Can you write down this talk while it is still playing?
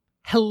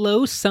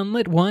Hello,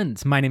 Sunlit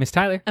Ones. My name is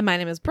Tyler. And my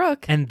name is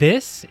Brooke. And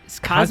this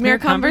is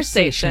Cosmere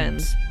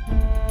Conversations.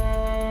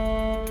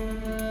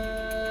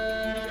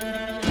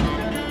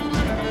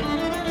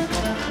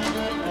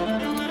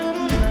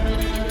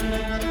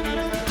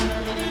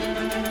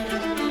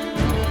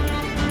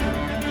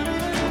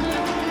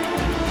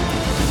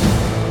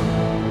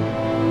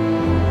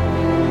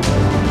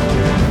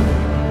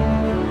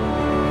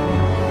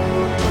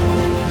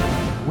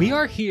 We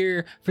are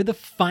here for the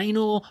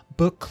final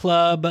book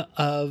club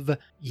of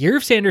Year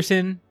of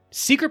Sanderson,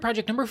 Secret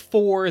Project number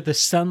 4, The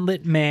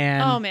Sunlit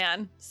Man. Oh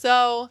man,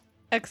 so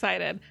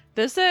excited.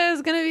 This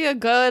is going to be a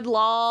good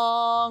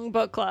long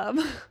book club.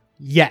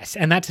 Yes,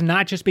 and that's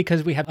not just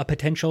because we have a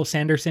potential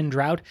Sanderson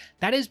drought.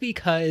 That is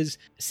because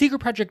Secret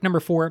Project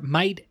number 4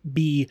 might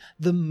be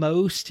the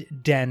most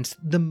dense,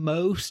 the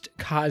most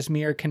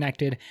Cosmere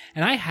connected,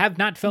 and I have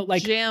not felt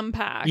like...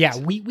 Jam-packed. Yeah,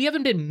 we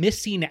haven't been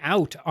missing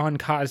out on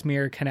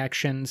Cosmere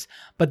connections,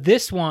 but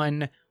this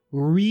one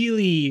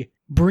really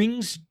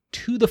brings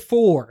to the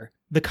fore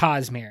the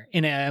Cosmere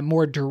in a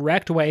more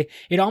direct way.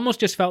 It almost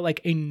just felt like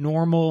a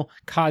normal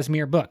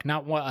Cosmere book,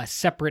 not a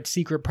separate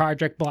secret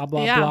project, blah,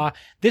 blah, blah.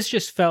 This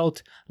just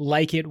felt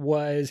like it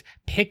was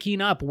picking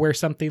up where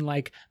something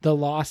like The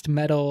Lost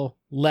Metal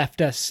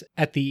left us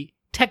at the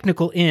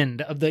technical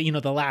end of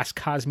the last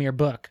Cosmere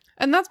book.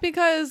 And that's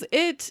because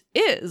it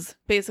is,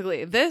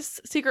 basically. This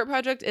secret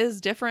project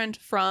is different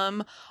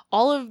from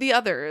all of the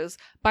others.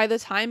 By the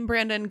time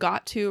Brandon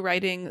got to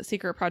writing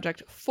Secret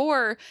Project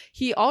 4,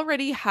 he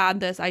already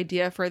had this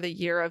idea for the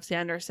Year of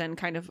Sanderson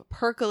kind of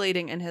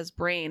percolating in his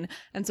brain.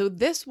 And so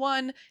this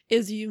one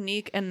is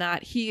unique in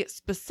that he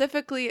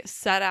specifically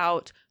set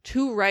out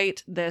to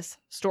write this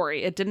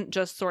story. It didn't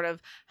just sort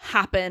of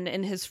happen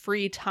in his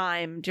free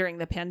time during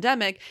the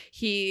pandemic.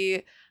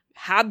 He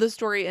had the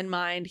story in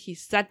mind. He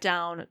sat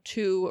down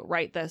to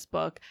write this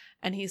book,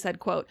 and he said,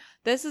 quote,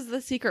 "This is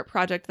the secret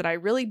project that I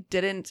really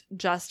didn't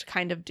just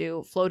kind of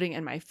do floating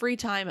in my free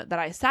time, that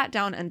I sat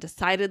down and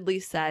decidedly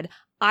said,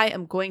 I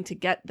am going to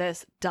get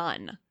this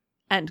done."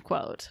 End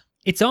quote.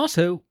 It's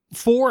also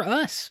for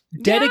us,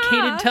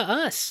 dedicated to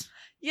us.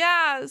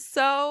 Yeah,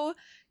 so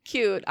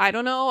cute. I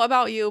don't know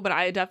about you, but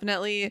I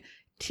definitely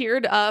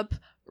teared up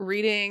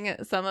reading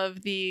some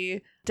of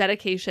the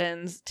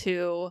dedications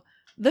to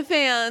the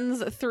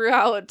fans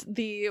throughout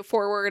the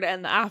foreword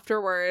and the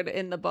afterword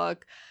in the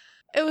book.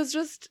 It was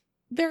just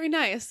very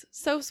nice.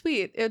 So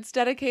sweet. It's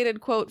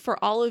dedicated, quote,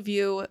 "for all of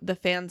you, the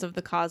fans of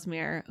the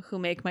Cosmere, who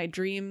make my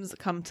dreams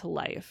come to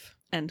life,"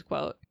 end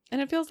quote.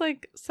 And it feels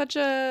like such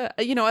a,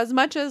 as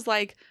much as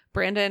like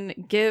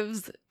Brandon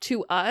gives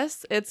to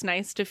us, it's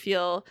nice to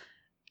feel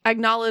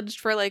acknowledged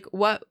for like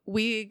what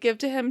we give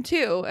to him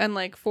too. And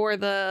like for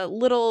the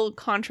little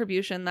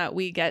contribution that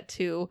we get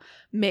to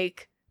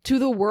make to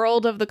the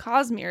world of the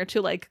Cosmere,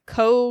 to like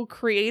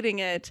co-creating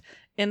it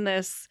in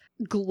this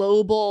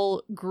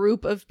global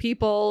group of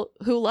people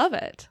who love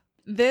it.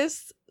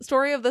 This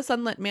story of the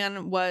Sunlit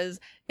Man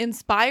was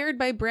inspired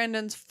by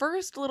Brandon's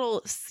first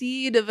little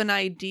seed of an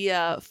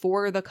idea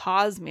for the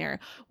Cosmere,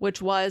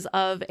 which was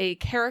of a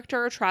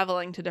character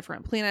traveling to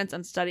different planets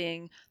and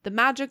studying the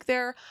magic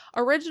there.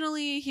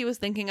 Originally, he was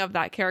thinking of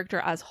that character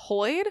as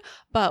Hoyd,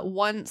 but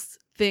once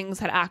things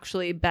had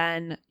actually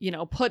been,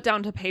 put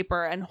down to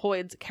paper and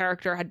Hoyd's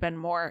character had been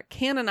more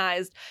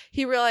canonized,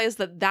 he realized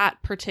that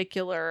that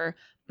particular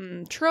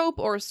trope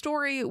or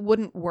story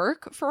wouldn't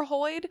work for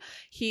Hoyd.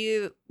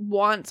 He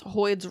wants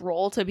Hoyd's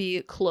role to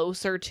be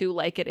closer to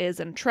like it is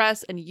in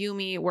Tress and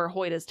Yumi, where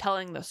Hoyd is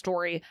telling the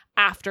story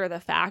after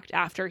the fact,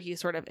 after he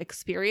sort of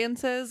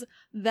experiences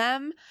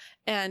them.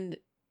 And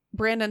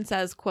Brandon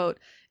says, quote,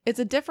 "It's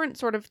a different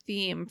sort of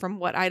theme from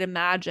what I'd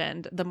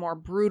imagined, the more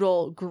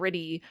brutal,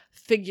 gritty,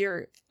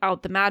 figure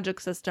out the magic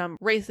system,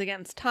 race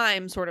against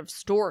time sort of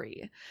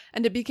story.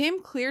 And it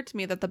became clear to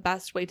me that the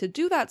best way to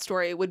do that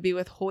story would be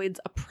with Hoyd's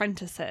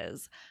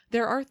apprentices.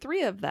 There are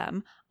 3 of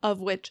them,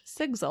 of which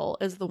Sigzil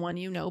is the one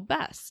you know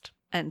best."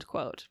 End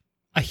quote.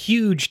 A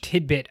huge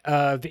tidbit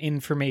of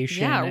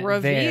information. Yeah,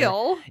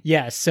 reveal. There.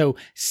 Yeah, so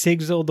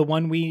Sigzil, the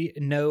one we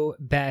know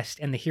best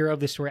and the hero of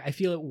the story, I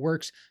feel it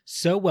works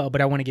so well,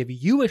 but I want to give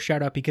you a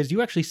shout out because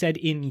you actually said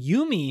in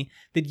Yumi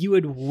that you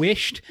had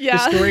wished the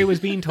story was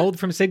being told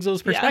from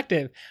Sigzil's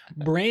perspective.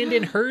 Yeah.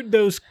 Brandon heard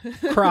those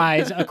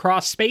cries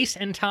across space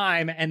and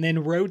time and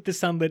then wrote The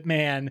Sunlit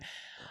Man.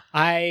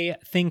 I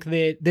think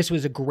that this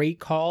was a great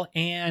call,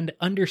 and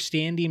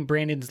understanding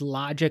Brandon's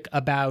logic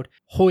about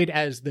Hoyd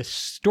as the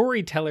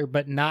storyteller,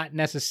 but not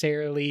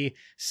necessarily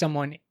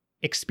someone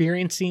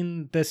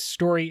experiencing the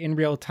story in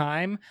real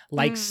time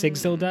like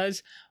Sigzil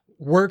does,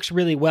 works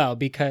really well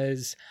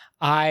because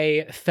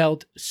I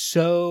felt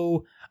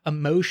so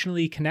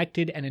emotionally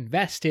connected and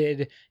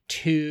invested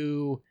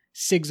to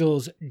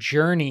Sigzil's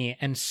journey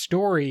and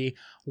story,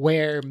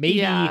 where maybe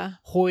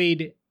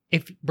Hoyd,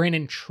 if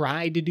Brandon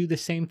tried to do the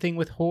same thing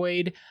with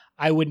Hoyd,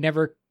 I would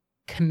never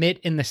commit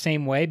in the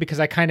same way because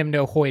I kind of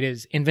know Hoyt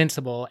is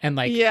invincible and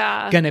like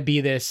gonna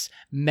be this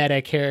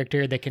meta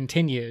character that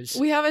continues.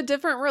 We have a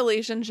different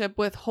relationship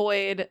with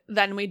Hoyt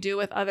than we do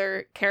with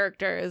other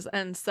characters,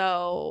 and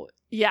so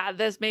yeah,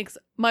 this makes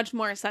much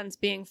more sense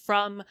being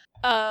from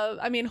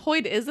I mean,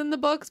 Hoyt is in the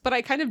books, but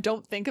I kind of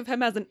don't think of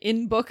him as an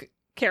in-book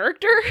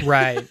character.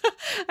 Right.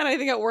 And I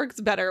think it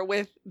works better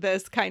with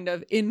this kind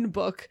of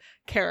in-book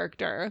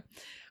character.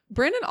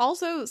 Brandon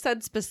also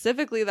said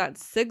specifically that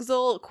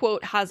Sigil,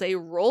 quote, has a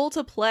role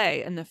to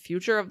play in the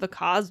future of the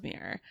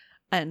Cosmere,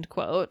 end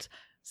quote.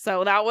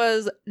 So that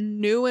was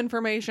new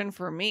information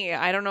for me.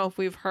 I don't know if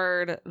we've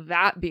heard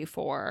that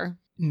before.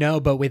 No,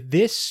 but with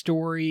this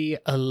story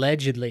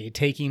allegedly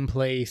taking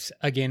place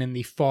again in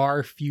the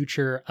far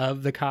future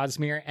of the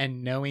Cosmere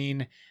and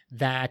knowing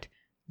that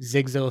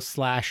Zigzil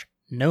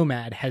 /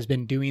 Nomad has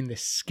been doing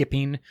this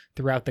skipping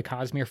throughout the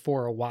Cosmere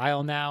for a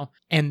while now,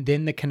 and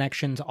then the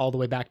connections all the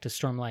way back to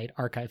Stormlight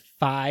Archive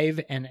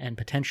 5 and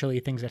potentially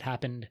things that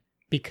happened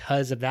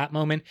because of that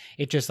moment,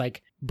 it just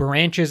like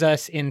branches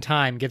us in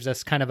time, gives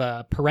us kind of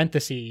a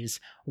parentheses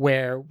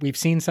where we've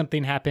seen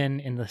something happen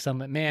in the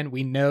Sunlit Man,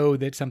 we know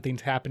that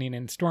something's happening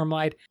in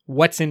Stormlight.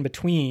 What's in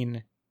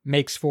between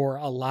makes for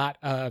a lot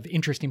of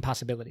interesting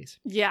possibilities.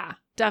 Yeah,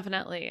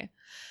 definitely.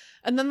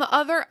 And then the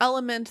other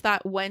element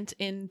that went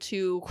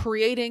into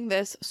creating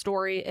this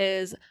story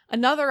is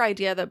another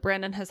idea that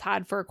Brandon has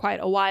had for quite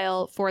a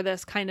while for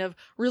this kind of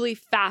really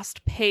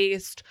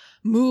fast-paced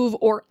move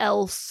or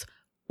else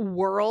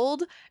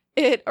world.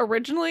 It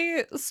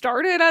originally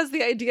started as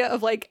the idea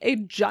of like a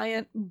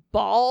giant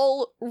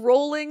ball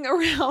rolling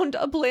around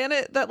a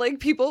planet that like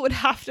people would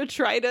have to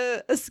try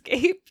to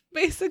escape,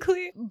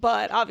 basically.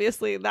 But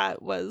obviously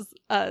that was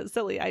a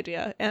silly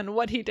idea. And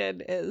what he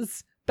did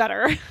is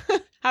better,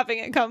 having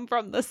it come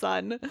from the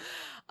sun.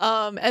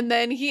 And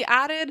then he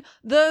added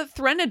the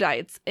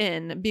Threnodites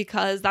in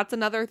because that's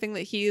another thing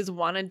that he's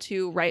wanted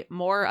to write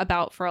more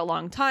about for a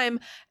long time.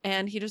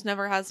 And he just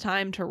never has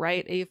time to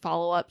write a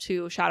follow-up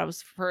to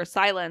Shadows for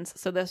Silence.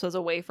 So this was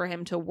a way for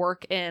him to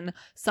work in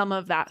some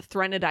of that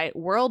Threnodite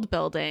world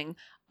building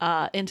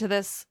into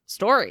this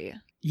story.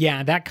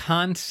 Yeah, that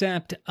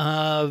concept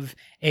of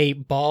a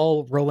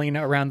ball rolling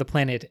around the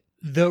planet,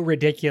 though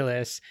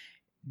ridiculous,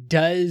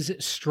 does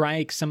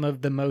strike some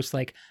of the most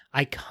like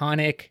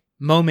iconic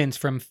moments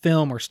from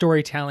film or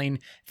storytelling.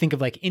 Think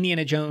of like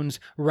Indiana Jones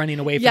running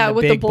away from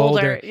the big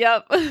boulder.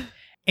 Yep.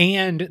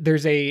 And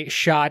there's a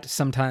shot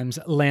sometimes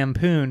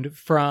lampooned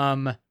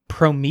from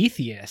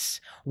Prometheus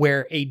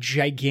where a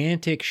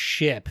gigantic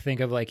ship, think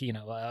of like, you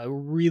know, a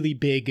really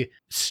big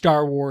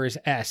Star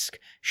Wars-esque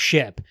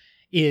ship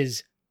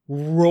is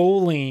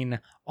rolling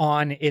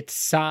on its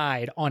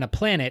side on a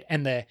planet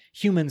and the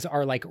humans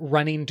are like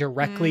running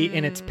directly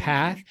in its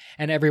path,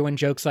 and everyone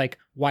jokes like,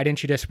 why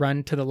didn't you just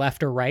run to the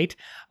left or right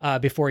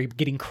before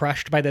getting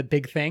crushed by the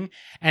big thing?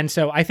 And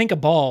so I think a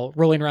ball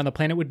rolling around the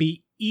planet would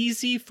be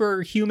easy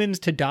for humans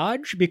to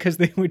dodge because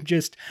they would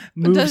just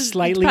move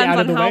slightly out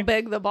of the way. Depends on how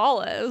big the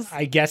ball is.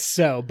 I guess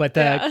so, but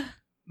the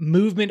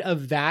movement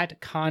of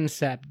that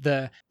concept,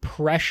 the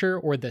pressure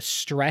or the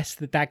stress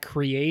that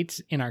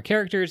creates in our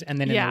characters and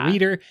then in the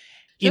reader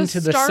just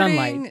into the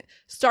sunlight.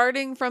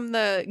 Starting from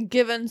the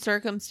given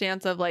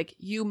circumstance of like,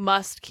 you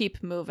must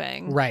keep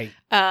moving. Right.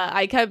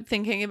 I kept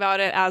thinking about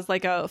it as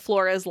like a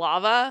floor is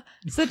lava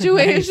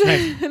situation.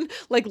 Nice.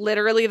 Like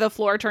literally the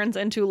floor turns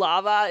into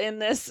lava in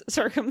this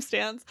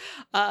circumstance.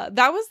 That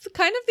was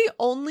kind of the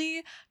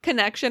only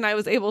connection I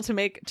was able to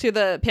make to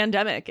the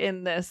pandemic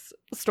in this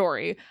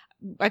story.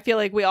 I feel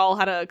like we all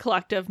had a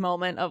collective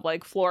moment of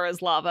like floor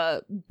is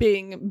lava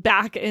being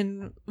back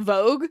in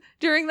vogue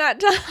during that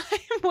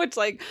time, which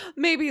like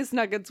maybe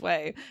snuck its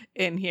way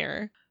in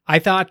here. I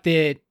thought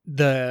that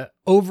the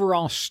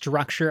overall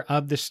structure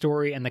of the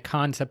story and the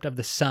concept of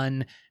the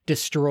sun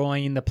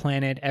destroying the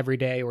planet every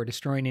day or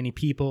destroying any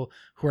people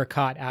who are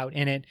caught out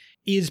in it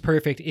is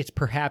perfect. It's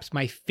perhaps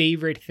my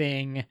favorite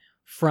thing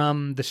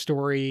from the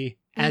story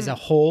as a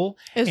whole.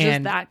 It's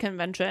just that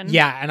convention.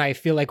 Yeah, and I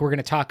feel like we're going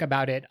to talk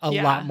about it a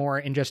lot more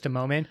in just a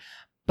moment.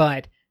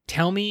 But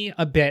tell me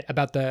a bit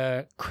about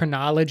the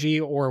chronology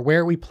or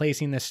where are we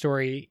placing this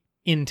story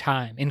in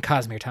time, in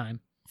Cosmere time?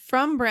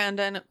 From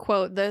Brandon,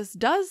 quote, "This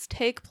does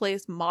take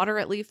place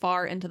moderately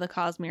far into the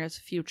Cosmere's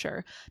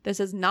future. This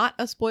is not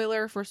a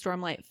spoiler for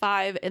Stormlight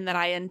 5 in that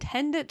I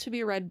intend it to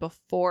be read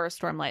before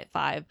Stormlight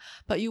 5,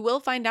 but you will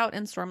find out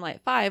in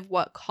Stormlight 5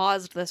 what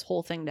caused this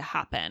whole thing to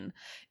happen.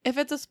 If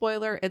it's a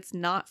spoiler, it's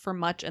not for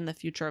much in the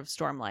future of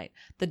Stormlight.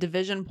 The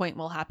division point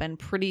will happen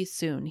pretty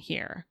soon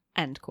here,"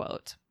 end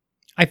quote.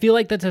 I feel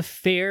like that's a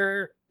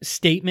fair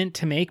statement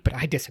to make, but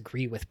I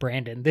disagree with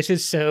Brandon. This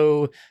is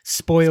so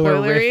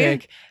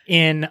spoilerific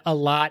in a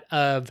lot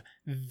of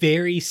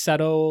very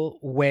subtle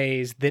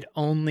ways that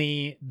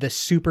only the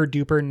super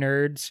duper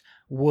nerds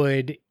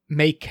would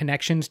make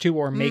connections to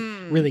or make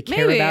really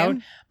care about.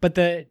 But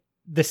the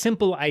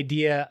simple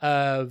idea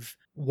of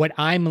what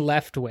I'm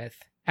left with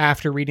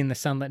after reading The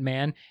Sunlit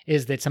Man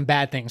is that some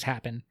bad things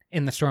happen.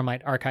 in the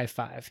Stormlight Archive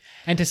 5.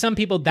 And to some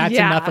people, that's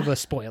Yeah. enough of a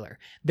spoiler.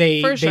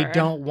 They For sure.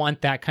 don't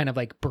want that kind of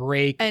like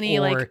break Any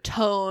or like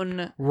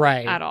tone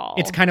right at all.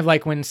 It's kind of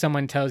like when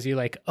someone tells you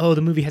like, oh,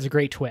 the movie has a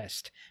great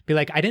twist. Be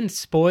like, I didn't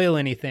spoil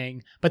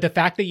anything, but the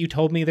fact that you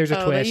told me there's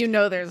a twist. That you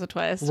know there's a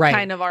twist Right.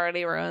 kind of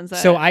already ruins it.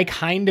 So I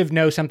kind of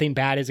know something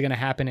bad is going to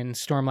happen in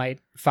Stormlight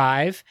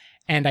 5,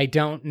 and I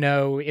don't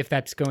know if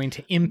that's going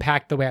to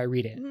impact the way I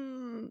read it.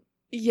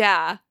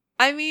 Yeah.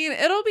 I mean,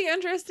 it'll be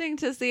interesting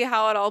to see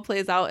how it all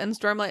plays out in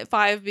Stormlight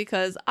 5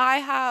 because I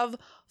have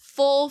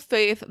full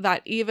faith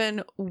that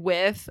even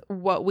with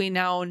what we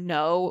now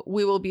know,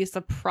 we will be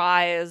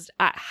surprised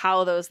at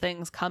how those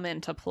things come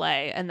into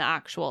play in the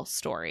actual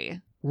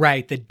story.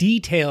 Right. The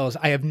details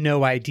I have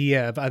no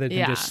idea of other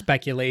than just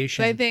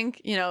speculation. But I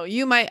think,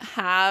 you might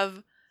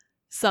have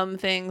some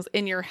things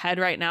in your head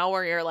right now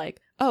where you're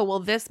like, oh, well,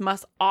 this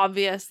must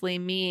obviously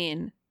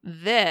mean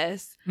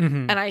this.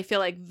 Mm-hmm. And I feel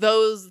like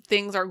those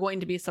things are going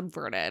to be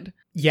subverted.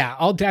 Yeah,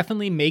 I'll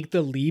definitely make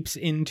the leaps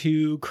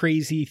into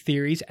crazy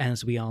theories,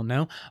 as we all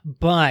know.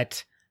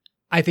 But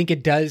I think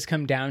it does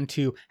come down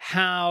to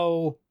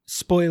how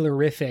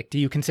spoilerific do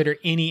you consider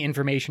any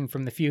information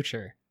from the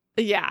future?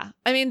 Yeah.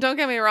 I mean, don't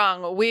get me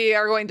wrong. We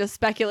are going to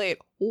speculate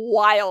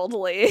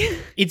wildly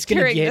it's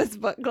gonna during get, this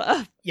book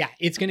club. Yeah,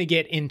 it's going to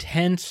get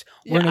intense.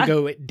 We're going to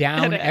go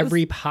down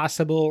every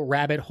possible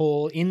rabbit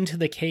hole into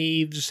the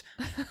caves,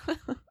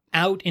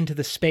 out into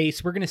the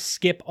space. We're going to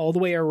skip all the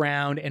way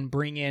around and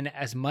bring in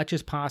as much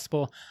as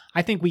possible.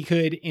 I think we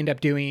could end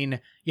up doing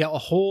a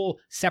whole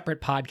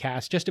separate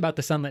podcast just about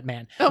the Sunlit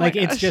Man. Oh my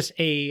gosh. It's just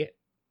a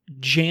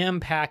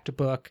jam-packed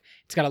book.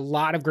 It's got a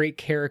lot of great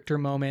character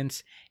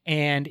moments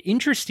and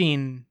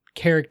interesting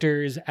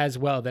characters as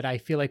well that I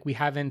feel like we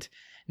haven't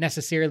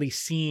necessarily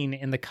seen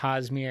in the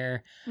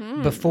Cosmere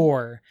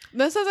before.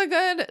 This is a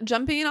good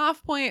jumping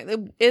off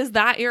point. Is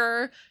that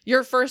your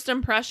first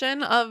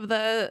impression of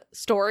the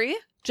story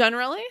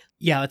generally?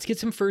 Yeah, let's get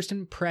some first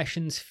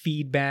impressions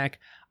feedback.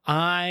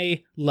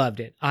 I loved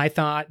it. I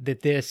thought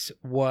that this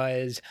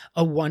was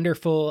a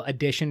wonderful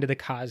addition to the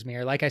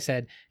Cosmere. Like I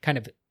said, kind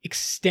of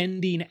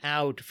extending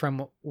out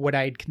from what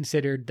I'd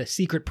considered the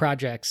secret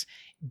projects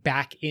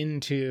back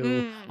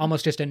into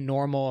almost just a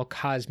normal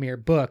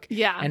Cosmere book.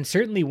 Yeah. And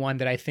certainly one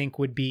that I think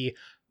would be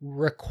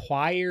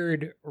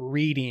required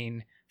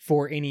reading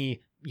for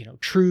any,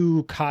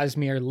 true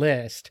Cosmere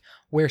list,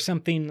 where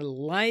something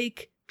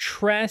like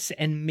Tress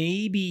and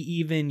maybe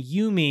even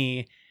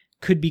Yumi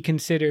could be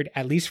considered,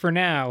 at least for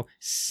now,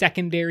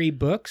 secondary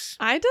books.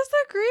 I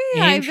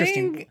disagree.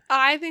 Interesting.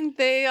 I think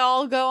they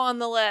all go on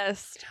the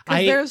list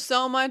because there's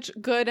so much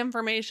good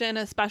information,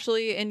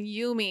 especially in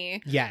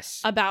Yumi.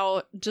 Yes.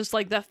 About just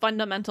like the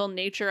fundamental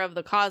nature of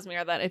the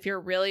Cosmere, that if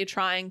you're really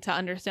trying to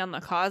understand the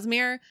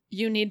Cosmere,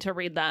 you need to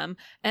read them.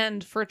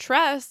 And for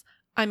Tress,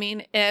 I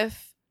mean,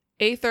 if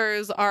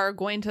Aethers are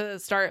going to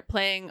start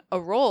playing a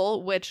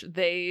role, which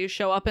they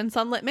show up in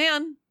Sunlit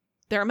Man,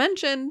 they're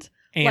mentioned.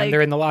 And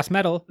they're in the Lost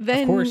Metal,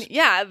 then, of course.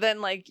 Yeah,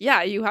 then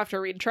you have to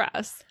read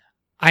Tress.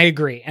 I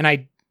agree. And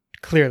I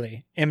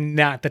clearly am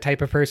not the type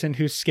of person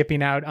who's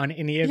skipping out on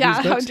any of these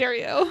books. Yeah, how dare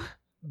you?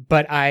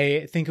 But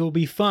I think it will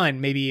be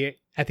fun, maybe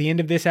at the end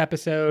of this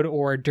episode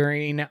or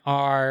during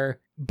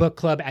our book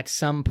club at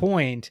some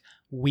point,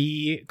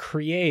 we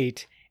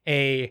create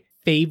a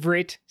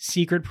favorite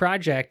secret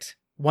project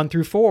 1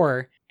 through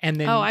 4. And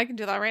then, I can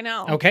do that right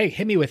now. Okay,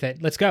 hit me with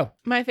it. Let's go.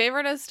 My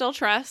favorite is still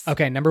Tress.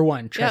 Okay, number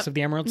 1, Tress of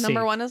the Emerald Sea.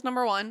 Number 1 is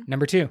number 1.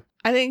 Number 2.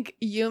 I think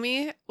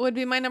Yumi would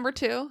be my number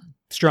 2.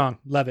 Strong.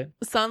 Love it.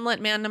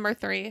 Sunlit Man number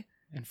 3.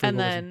 And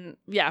then,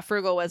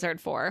 Frugal Wizard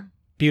 4.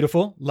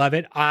 Beautiful. Love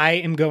it. I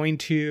am going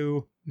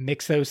to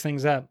mix those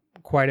things up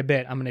quite a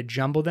bit. I'm going to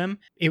jumble them.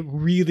 It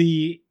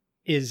really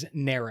is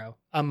narrow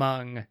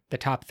among the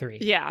top 3.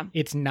 Yeah.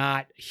 It's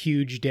not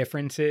huge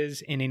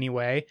differences in any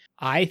way.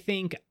 I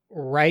think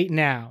right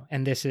now,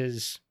 and this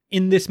is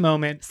in this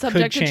moment,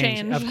 subject could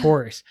change, of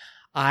course.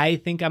 I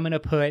think I'm going to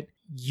put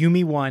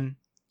Yumi 1.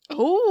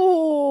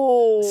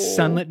 Oh.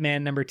 Sunlit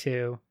Man number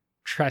 2.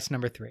 Tress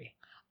number 3.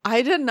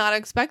 I did not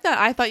expect that.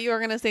 I thought you were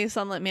going to say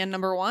Sunlit Man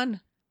number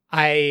 1.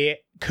 I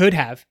could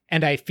have,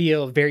 and I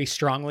feel very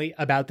strongly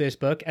about this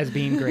book as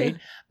being great,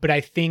 but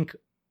I think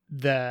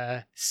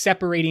the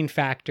separating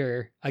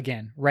factor,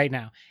 again, right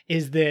now,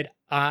 is that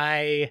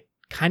I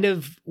kind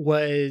of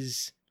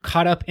was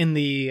caught up in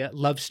the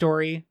love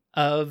story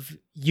of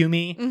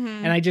Yumi,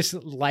 and I just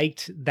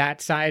liked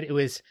that side. It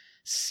was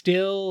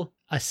still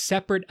a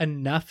separate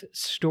enough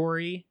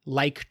story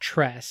like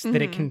Tress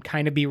that it can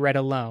kind of be read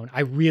alone.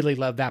 I really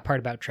love that part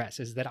about Tress,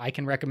 is that I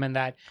can recommend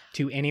that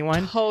to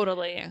anyone.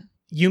 Totally.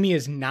 Yumi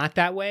is not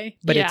that way,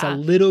 but it's a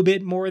little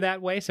bit more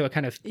that way. So it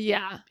kind of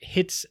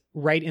hits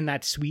right in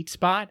that sweet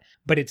spot,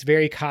 but it's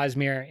very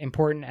Cosmere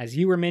important. As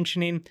you were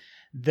mentioning,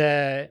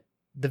 the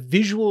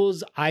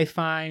visuals I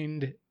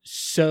find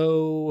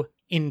so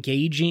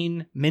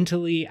engaging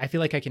mentally. I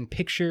feel like I can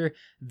picture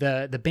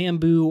the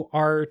bamboo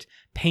art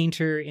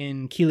painter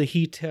in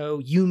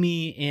Kirihito,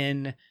 Yumi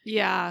in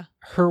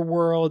her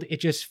world.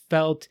 It just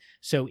felt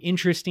so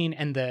interesting,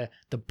 and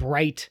the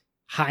bright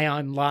high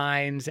on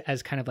lines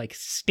as kind of like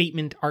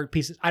statement art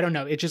pieces. I don't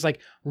know. It just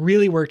like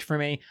really worked for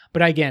me.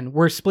 But again,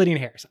 we're splitting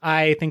hairs.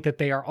 I think that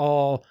they are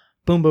all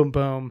boom, boom,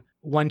 boom,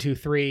 1, 2,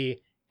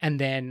 3, and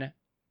then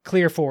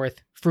clear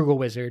fourth, Frugal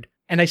Wizard.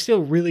 And I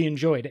still really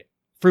enjoyed it.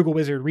 Frugal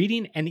Wizard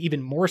reading, and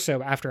even more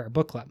so after our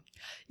book club.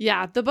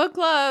 Yeah, the book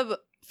club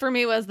for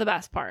me was the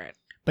best part.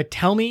 But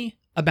tell me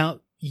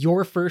about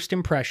your first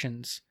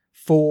impressions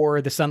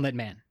for The Sunlit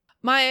Man.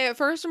 My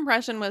first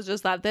impression was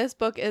just that this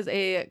book is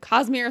a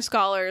Cosmere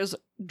scholar's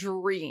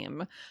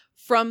dream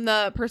from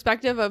the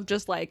perspective of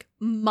just like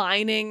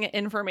mining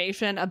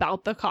information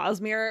about the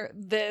Cosmere.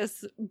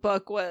 This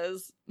book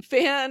was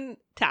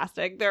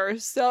fantastic. There are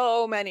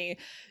so many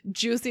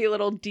juicy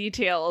little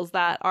details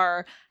that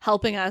are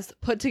helping us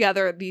put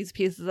together these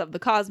pieces of the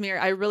Cosmere.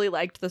 I really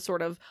liked the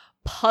sort of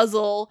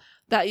puzzle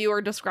that you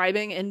were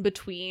describing in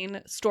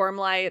between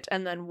Stormlight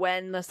and then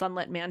when the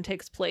Sunlit Man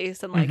takes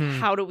place, and like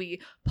how do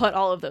we put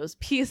all of those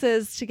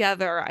pieces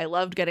together. I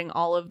loved getting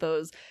all of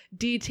those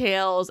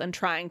details and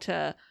trying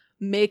to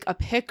make a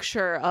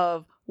picture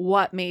of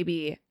what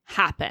maybe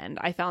happened.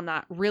 I found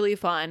that really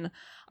fun.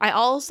 I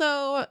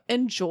also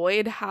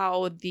enjoyed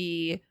how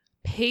the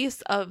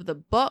pace of the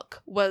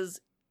book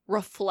was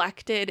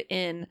reflected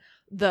in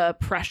the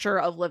pressure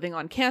of living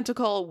on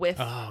Canticle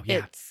with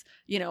its,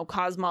 you know,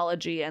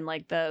 cosmology and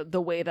like the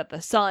way that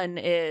the sun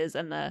is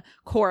and the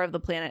core of the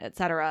planet,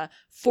 etc.,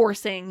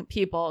 forcing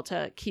people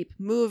to keep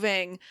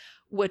moving,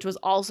 which was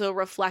also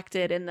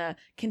reflected in the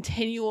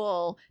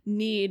continual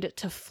need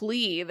to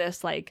flee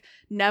this like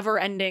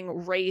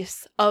never-ending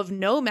race of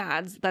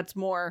nomads that's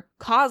more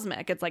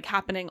cosmic. It's like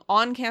happening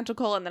on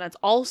Canticle, and then it's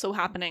also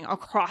happening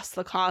across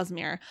the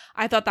Cosmere.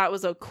 I thought that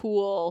was a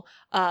cool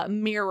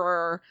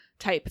mirror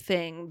type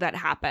thing that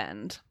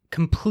happened.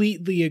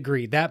 Completely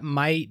agree. That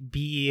might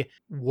be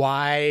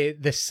why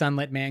The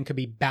Sunlit Man could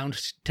be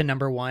bounced to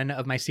number 1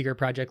 of my secret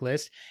project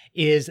list,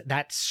 is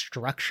that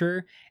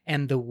structure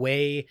and the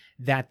way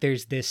that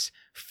there's this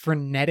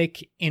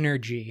frenetic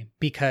energy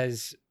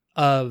because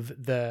of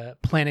the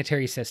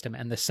planetary system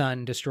and the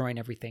sun destroying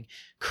everything,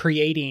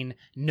 creating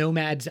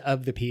nomads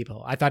of the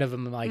people. I thought of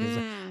them like as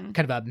a,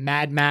 kind of a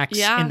Mad Max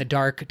in the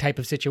dark type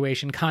of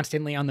situation,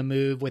 constantly on the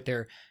move with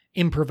their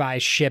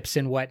improvised ships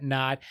and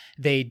whatnot.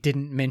 They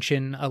didn't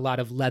mention a lot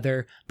of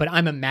leather, but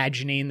I'm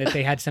imagining that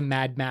they had some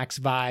Mad Max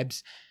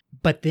vibes.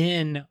 But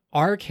then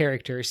our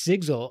character,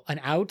 Sigzil, an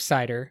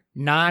outsider,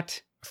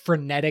 not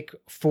frenetic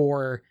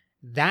for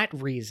that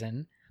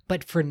reason,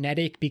 but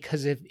frenetic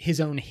because of his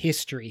own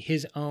history,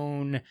 his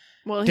own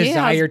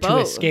desire to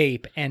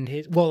escape. And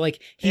he's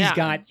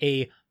got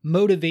a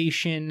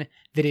motivation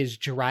that is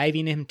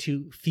driving him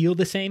to feel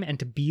the same and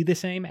to be the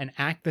same and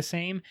act the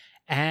same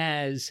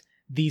as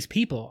these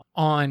people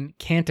on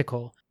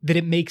Canticle, that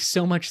it makes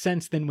so much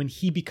sense then when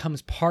he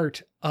becomes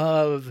part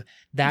of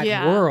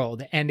that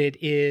world. And it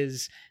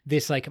is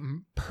this like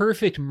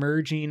perfect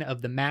merging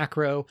of the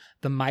macro,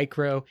 the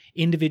micro,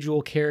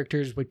 individual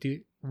characters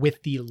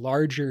with the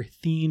larger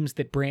themes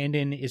that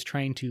Brandon is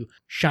trying to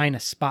shine a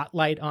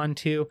spotlight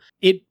onto.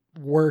 It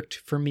worked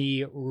for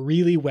me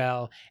really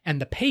well.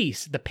 And the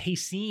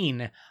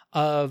pacing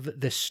of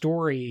the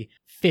story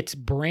fits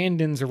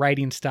Brandon's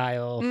writing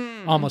style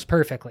almost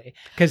perfectly,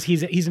 because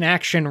he's an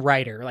action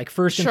writer. Like,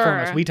 first and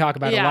foremost, we talk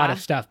about a lot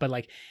of stuff, but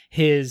like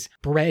his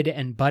bread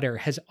and butter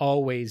has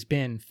always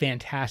been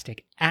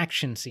fantastic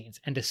action scenes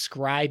and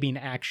describing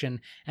action.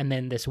 And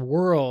then this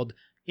world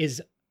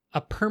is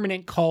a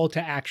permanent call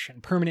to action,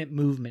 permanent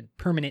movement,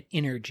 permanent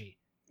energy.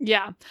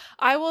 Yeah,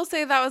 I will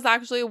say that was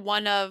actually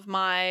one of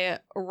my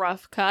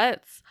rough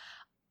cuts,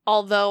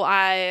 although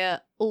I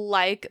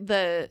like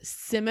the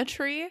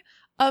symmetry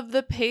of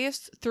the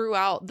pace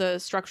throughout the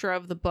structure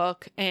of the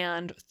book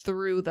and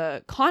through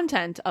the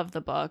content of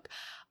the book.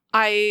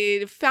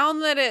 I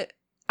found that it,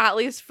 at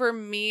least for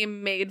me,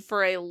 made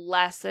for a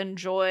less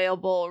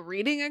enjoyable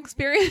reading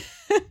experience.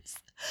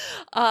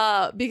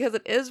 Because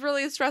it is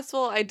really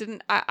stressful.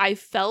 I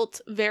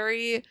felt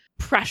very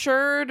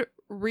pressured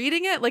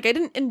reading it. Like, I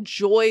didn't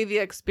enjoy the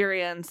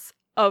experience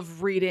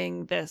of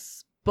reading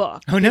this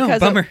book. Oh no,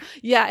 bummer.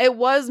 It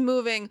was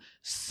moving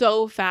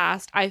so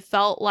fast. I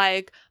felt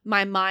like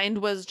my mind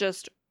was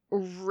just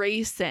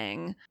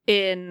racing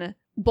in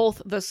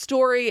both the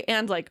story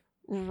and like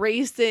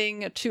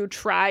racing to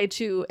try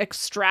to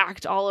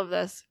extract all of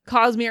this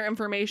Cosmere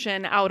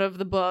information out of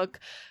the book.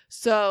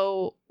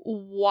 So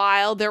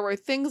while there were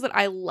things that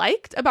I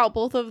liked about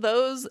both of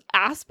those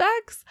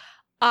aspects,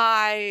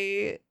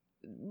 I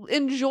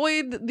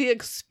enjoyed the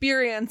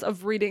experience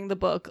of reading the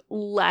book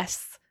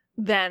less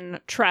than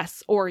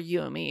Tress or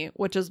Yumi,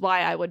 which is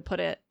why I would put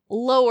it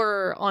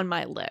lower on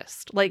my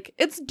list. Like,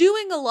 it's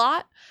doing a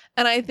lot,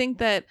 and I think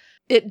that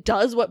it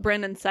does what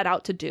Brandon set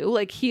out to do.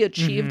 Like, he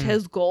achieved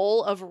his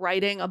goal of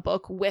writing a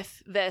book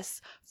with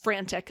this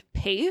frantic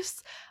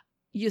pace.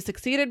 You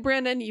succeeded,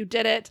 Brandon. You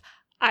did it.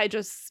 I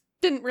just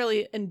didn't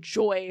really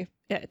enjoy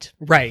it.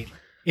 Right.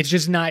 It's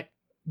just not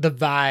the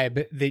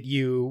vibe that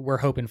you were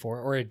hoping for,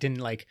 or it didn't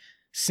like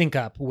sync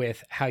up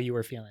with how you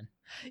were feeling.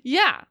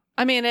 Yeah.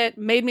 I mean, it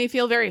made me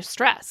feel very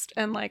stressed.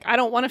 And like, I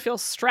don't want to feel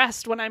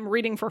stressed when I'm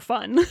reading for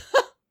fun.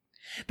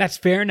 That's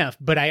fair enough.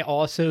 But I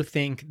also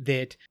think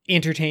that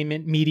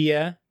entertainment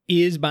media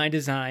is by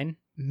design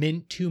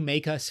meant to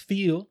make us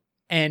feel.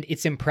 And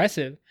it's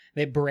impressive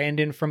that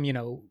Brandon, from,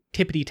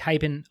 tippity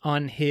typing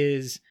on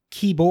his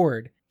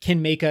keyboard,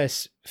 can make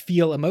us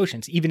feel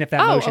emotions, even if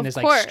that emotion is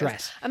like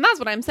stress. And that's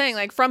what I'm saying.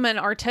 Like, from an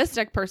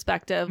artistic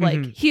perspective,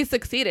 like, he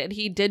succeeded.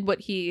 He did what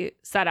he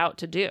set out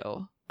to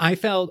do. I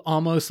felt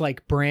almost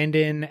like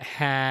Brandon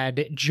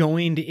had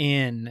joined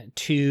in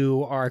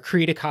to our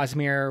Create a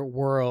Cosmere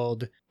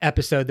World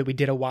episode that we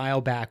did a while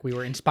back. We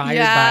were inspired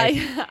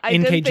by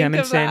N.K.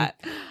 Jemisin.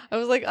 I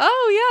was like,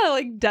 oh yeah,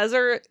 like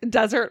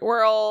desert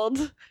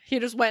world. He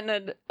just went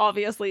in an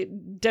obviously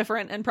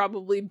different and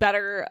probably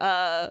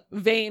better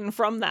vein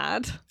from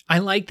that. I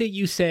like that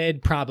you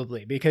said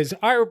probably, because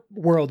our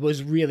world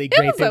was really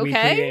great that we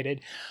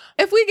created.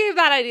 If we gave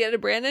that idea to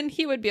Brandon,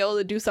 he would be able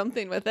to do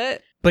something with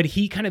it. But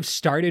he kind of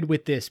started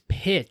with this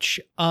pitch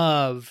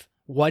of,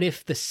 what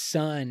if the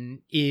sun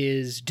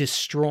is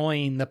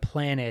destroying the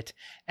planet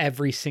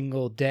every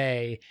single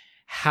day?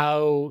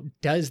 How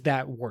does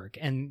that work?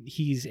 And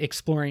he's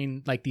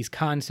exploring like these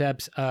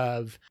concepts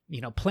of,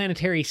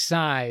 planetary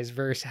size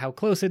versus how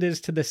close it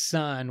is to the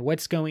sun,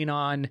 what's going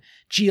on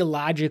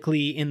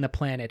geologically in the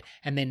planet,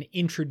 and then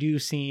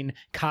introducing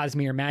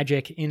Cosmere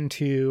magic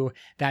into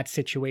that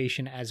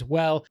situation as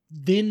well.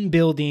 Then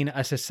building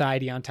a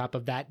society on top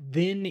of that,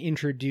 then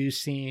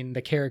introducing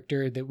the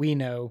character that we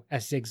know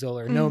as Zigzil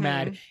or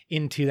Nomad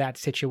into that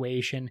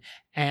situation.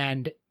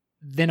 And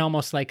then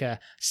almost like a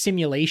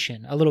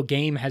simulation, a little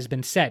game has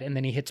been set, and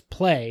then he hits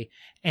play,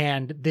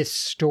 and this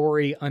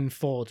story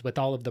unfolds with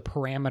all of the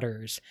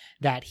parameters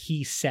that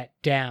he set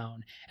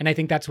down. And I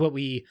think that's what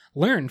we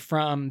learned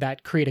from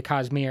that Create a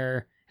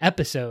Cosmere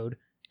episode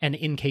and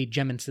N.K.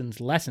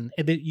 Jemisin's lesson,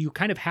 that you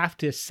kind of have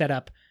to set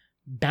up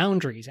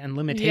boundaries and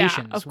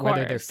limitations,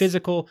 whether they're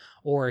physical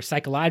or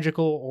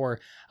psychological or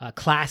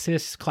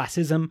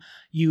classism.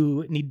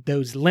 You need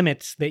those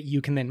limits that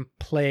you can then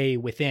play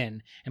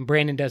within. And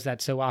Brandon does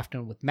that so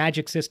often with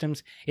magic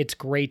systems. It's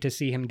great to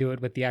see him do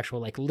it with the actual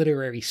like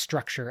literary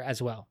structure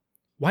as well.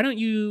 Why don't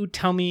you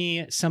tell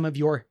me some of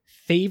your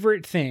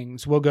favorite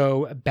things? We'll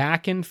go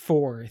back and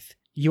forth.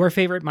 Your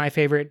favorite, my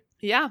favorite.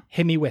 Yeah.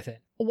 Hit me with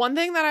it. One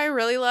thing that I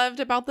really loved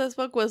about this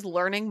book was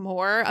learning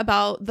more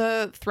about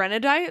the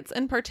Threnodites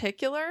in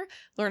particular,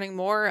 learning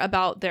more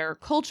about their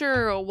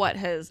culture, what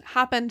has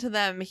happened to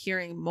them,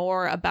 hearing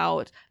more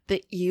about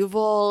the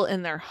evil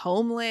in their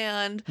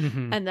homeland,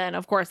 and then,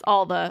 of course,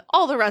 all the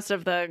rest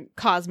of the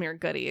Cosmere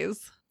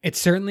goodies. It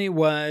certainly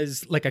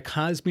was like a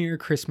Cosmere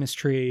Christmas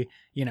tree,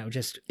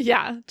 just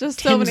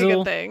so many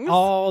good things.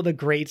 All the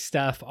great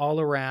stuff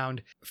all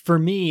around. For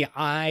me,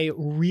 I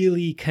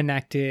really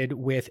connected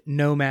with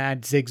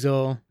Nomad,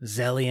 Zigzil,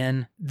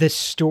 Zelian. The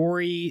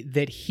story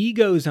that he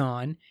goes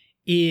on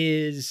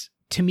is,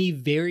 to me,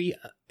 very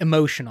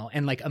emotional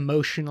and like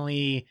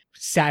emotionally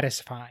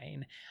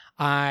satisfying.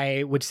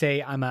 I would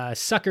say I'm a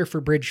sucker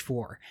for Bridge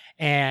 4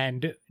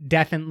 and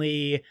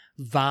definitely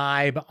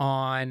vibe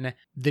on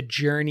the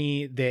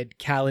journey that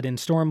Kaladin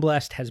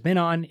Stormblessed has been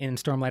on in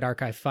Stormlight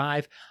Archive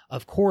 5.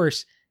 Of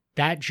course,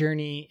 that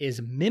journey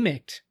is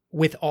mimicked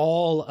with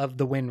all of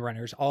the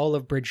Windrunners, all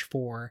of Bridge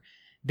 4.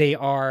 They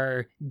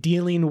are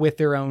dealing with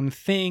their own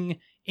thing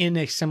in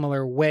a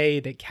similar way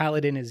that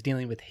Kaladin is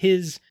dealing with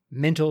his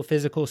mental,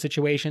 physical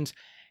situations.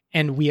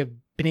 And we have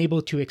been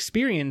able to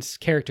experience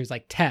characters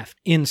like Teft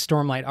in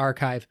Stormlight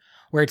Archive,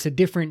 where it's a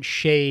different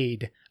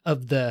shade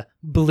of the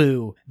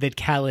blue that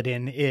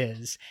Kaladin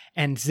is.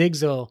 And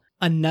Zigzil,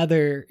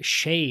 another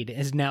shade,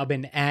 has now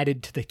been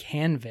added to the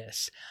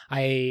canvas.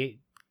 I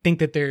think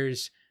that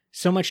there's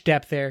so much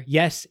depth there.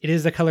 Yes, it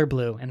is the color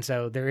blue, and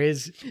so there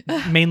is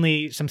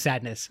mainly some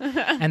sadness.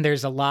 And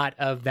there's a lot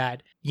of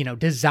that,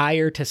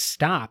 desire to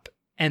stop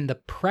and the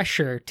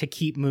pressure to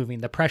keep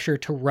moving, the pressure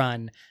to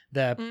run,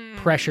 the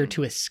pressure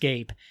to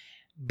escape.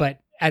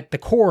 But at the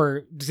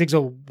core,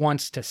 Zigzil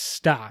wants to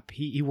stop.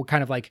 He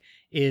kind of like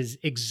is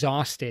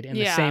exhausted in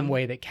the same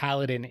way that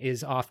Kaladin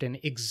is often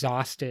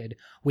exhausted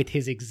with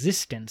his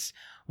existence,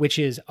 which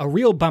is a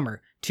real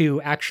bummer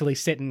to actually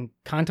sit and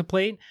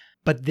contemplate.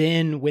 But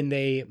then when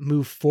they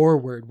move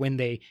forward, when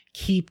they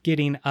keep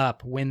getting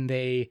up, when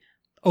they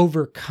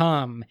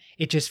overcome,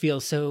 it just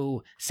feels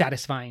so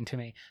satisfying to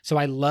me. So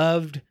I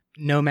loved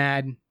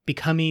Nomad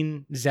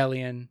becoming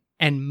Zelian,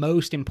 and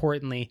most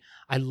importantly,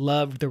 I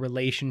loved the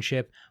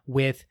relationship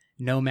with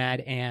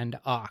Nomad and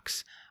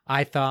Ox.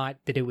 I thought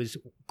that it was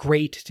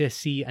great to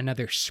see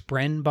another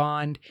Spren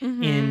bond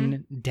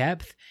in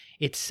depth.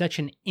 It's such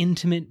an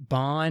intimate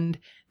bond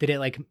that it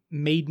like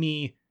made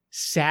me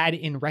sad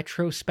in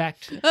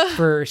retrospect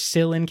for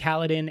Syl and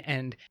Kaladin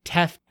and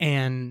Teft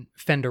and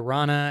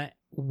Fenderana.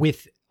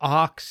 With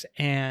Ox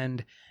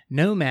and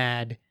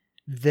Nomad,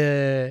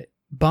 the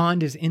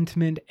bond is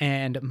intimate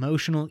and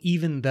emotional,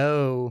 even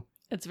though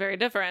it's very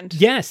different.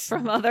 Yes.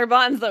 From other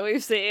bonds that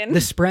we've seen. The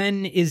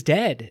Spren is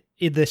dead.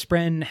 The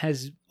Spren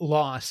has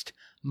lost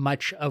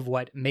much of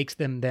what makes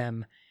them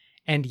them.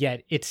 and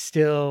yet it's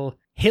still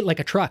hit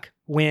like a truck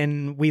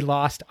when we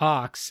lost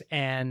Ox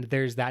and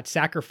there's that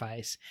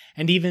sacrifice.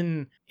 And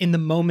even in the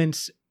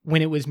moments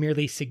when it was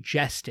merely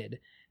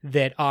suggested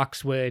that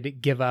Ox would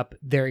give up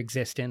their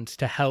existence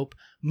to help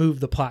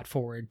move the plot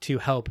forward, to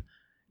help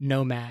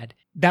Nomad,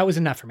 that was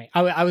enough for me.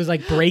 I was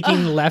like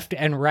breaking left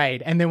and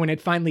right. And then when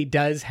it finally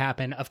does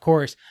happen, of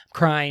course,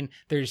 crying,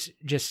 there's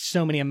just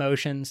so many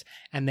emotions.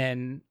 And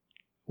then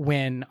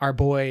when our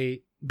boy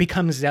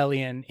becomes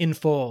Zellian in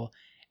full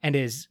and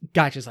is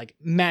got just like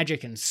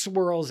magic and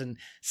swirls and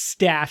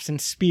staffs and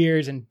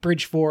spears and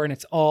Bridge 4, and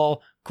it's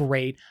all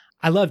great.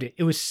 I loved it.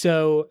 It was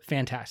so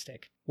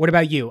fantastic. What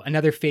about you?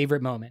 Another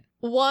favorite moment?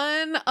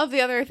 One of the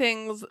other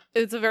things,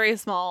 it's a very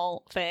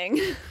small thing,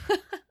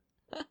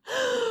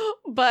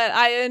 but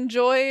I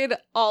enjoyed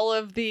all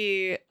of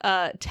the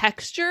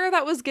texture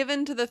that was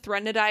given to the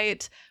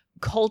Threnodite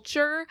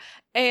culture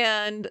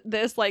and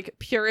this like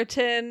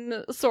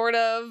Puritan sort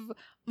of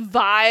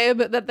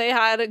vibe that they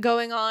had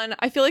going on.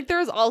 I feel like there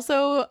was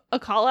also a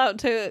call out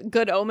to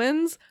Good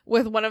Omens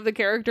with one of the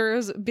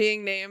characters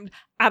being named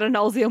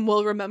Adonalsium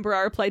will remember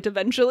our plight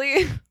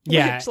eventually.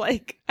 Yeah. Which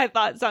like I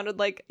thought sounded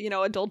like,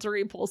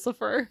 adultery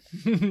Pulsifer.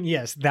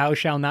 Yes, thou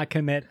shalt not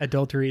commit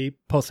adultery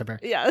Pulsifer.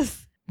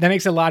 Yes. That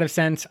makes a lot of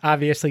sense.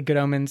 Obviously, Good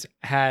Omens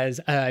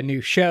has a new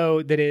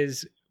show that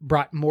is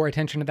brought more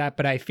attention to that,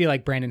 but I feel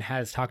like Brandon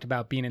has talked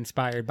about being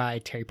inspired by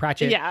Terry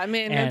Pratchett. Yeah, I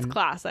mean, it's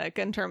classic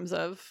in terms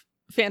of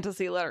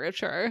fantasy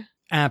literature.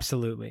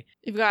 Absolutely.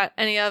 You've got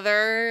any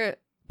other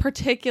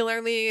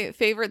particularly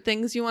favorite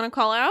things you want to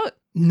call out?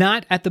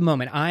 Not at the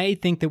moment. I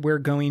think that we're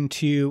going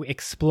to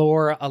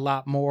explore a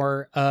lot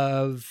more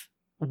of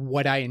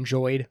what I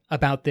enjoyed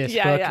about this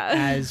book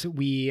as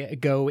we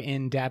go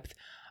in depth.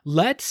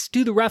 Let's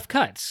do the rough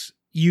cuts.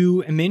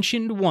 You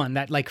mentioned one,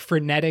 that like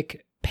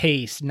frenetic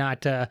pace,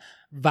 not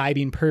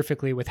vibing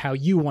perfectly with how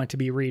you want to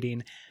be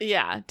reading.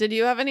 Yeah. Did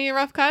you have any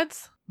rough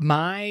cuts?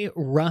 My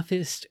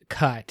roughest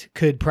cut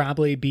could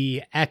probably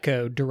be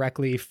echoed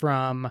directly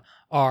from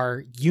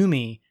our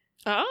Yumi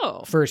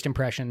first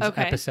impressions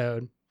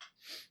episode.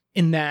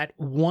 In that,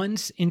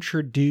 once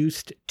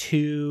introduced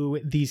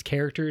to these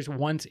characters,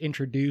 once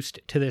introduced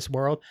to this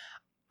world,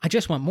 I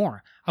just want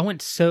more. I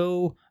want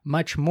so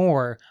much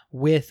more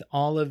with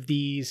all of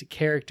these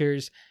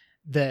characters.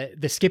 The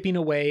skipping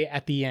away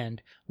at the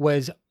end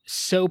was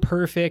so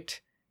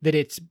perfect that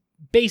it's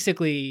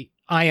basically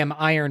I am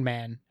Iron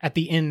Man at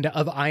the end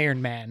of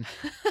Iron Man.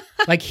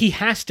 Like he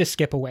has to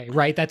skip away,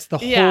 right? That's the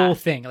whole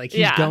thing. Like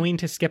he's going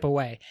to skip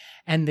away.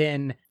 And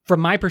then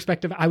from my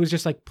perspective, I was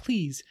just like,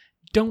 please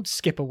don't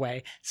skip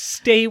away.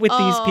 Stay with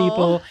these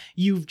people.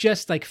 You've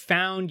just like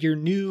found your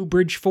new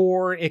Bridge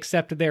 4,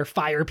 except they're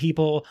fire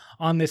people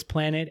on this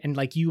planet. And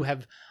like you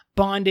have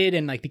bonded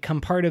and like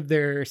become part of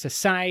their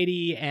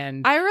society.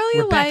 And I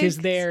really Rebecca's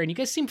there and you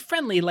guys seem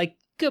friendly. Like,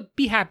 go,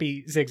 be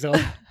happy, Zigzil.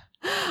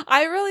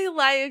 I really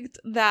liked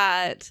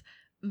that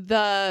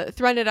the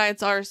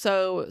Threnodites are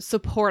so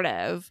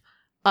supportive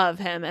of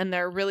him and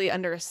they're really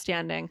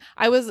understanding.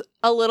 I was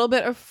a little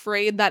bit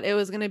afraid that it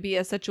was going to be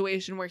a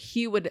situation where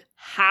he would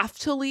have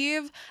to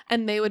leave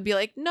and they would be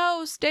like,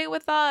 no, stay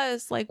with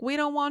us. Like, we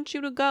don't want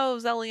you to go,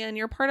 Zellian.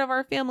 You're part of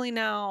our family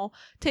now.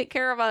 Take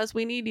care of us.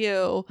 We need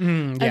you.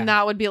 And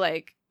that would be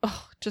like,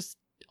 just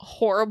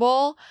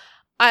horrible.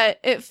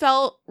 It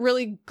felt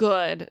really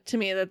good to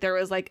me that there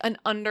was like an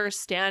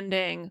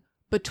understanding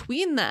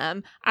between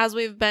them. As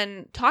we've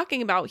been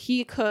talking about,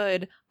 he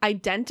could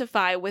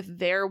identify with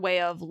their way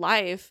of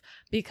life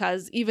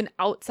because even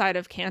outside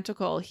of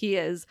Canticle, he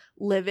is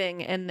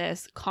living in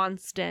this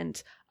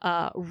constant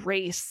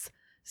race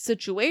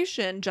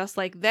situation just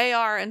like they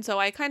are. And so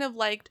I kind of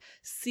liked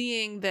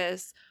seeing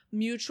this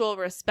mutual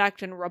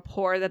respect and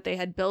rapport that they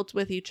had built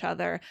with each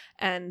other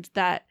and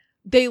that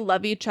they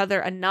love each other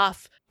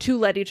enough to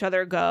let each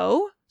other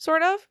go,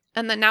 sort of.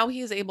 And then now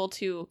he's able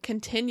to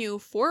continue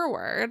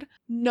forward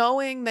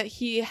knowing that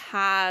he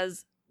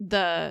has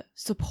the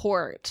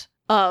support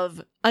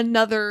of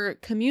another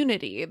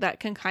community that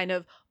can kind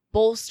of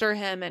bolster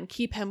him and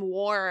keep him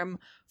warm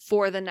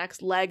for the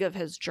next leg of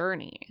his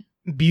journey.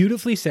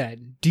 Beautifully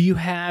said. Do you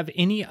have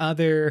any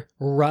other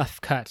rough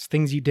cuts,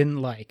 things you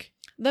didn't like?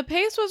 The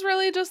pace was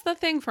really just the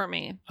thing for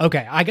me.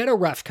 Okay, I got a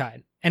rough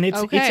cut, and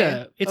it's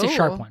a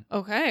sharp one.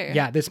 Okay.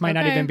 Yeah, this might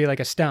not even be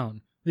like a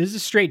stone. This is a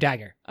straight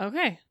dagger.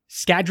 Okay.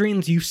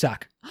 Scadrians, you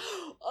suck.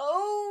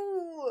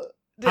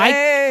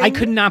 Dang. I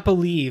could not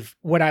believe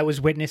what I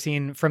was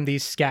witnessing from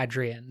these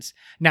Scadrians.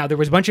 Now, there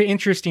was a bunch of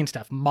interesting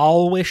stuff.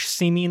 Malwish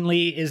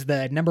seemingly is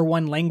the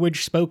 #1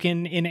 language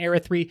spoken in Era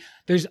 3.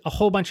 There's a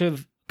whole bunch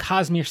of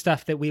Cosmere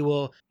stuff that we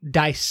will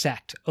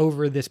dissect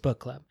over this book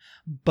club.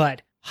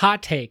 But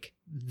hot take,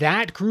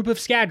 that group of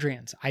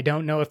Scadrians, I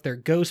don't know if they're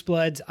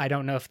Ghostbloods. I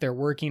don't know if they're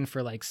working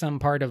for like some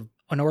part of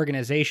an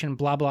organization,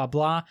 blah, blah,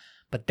 blah.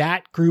 But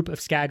that group of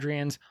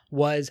Scadrians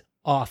was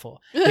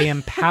awful. They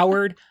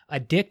empowered a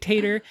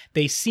dictator.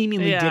 They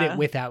seemingly did it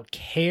without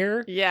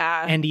care.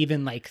 Yeah. And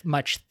even like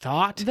much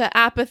thought. The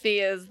apathy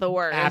is the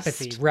worst.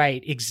 Apathy,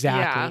 right,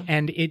 exactly. Yeah.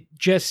 And it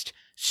just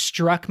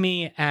struck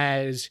me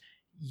as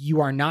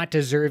you are not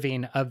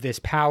deserving of this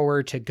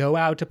power to go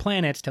out to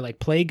planets to like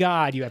play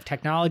God. You have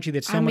technology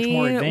that's so much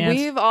more advanced.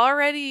 We've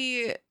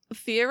already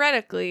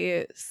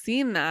theoretically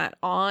seen that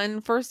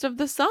on First of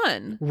the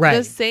Sun. Right.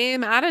 The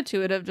same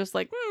attitude of just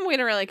like, we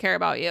don't really care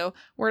about you.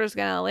 We're just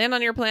going to land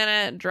on your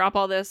planet, drop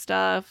all this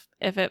stuff.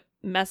 If it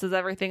messes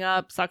everything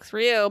up, sucks for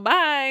you.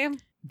 Bye.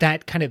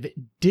 That kind of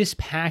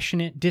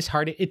dispassionate,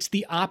 disheartened. It's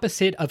the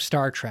opposite of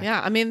Star Trek.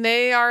 Yeah, I mean,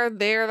 they're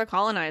the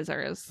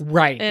colonizers.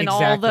 Right, in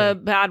exactly. all the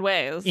bad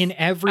ways. In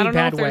every bad way. I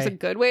don't know if there's a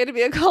good way to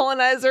be a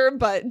colonizer,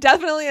 but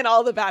definitely in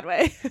all the bad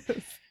ways.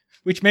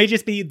 Which may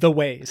just be the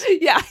ways.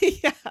 Yeah.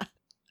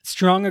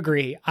 Strong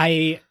agree.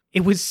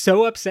 It was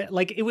so upset.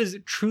 Like, it was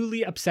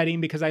truly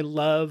upsetting because I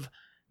love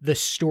the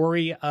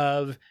story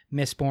of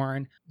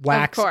Mistborn,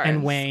 Wax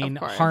and Wayne,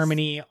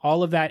 Harmony,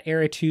 all of that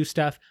Era 2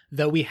 stuff.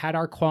 Though we had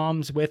our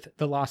qualms with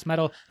the Lost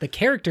Metal, the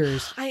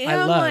characters I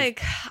love.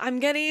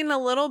 I'm getting a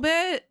little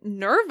bit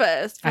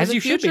nervous for the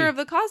future of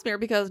the Cosmere,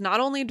 because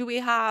not only do we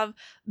have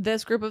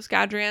this group of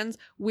Scadrians,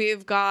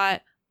 we've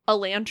got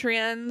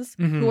Elantrians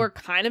who are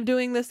kind of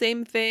doing the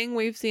same thing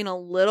we've seen a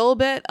little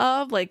bit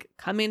of, like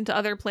coming to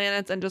other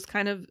planets and just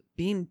kind of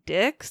being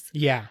dicks.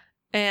 Yeah.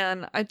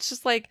 And it's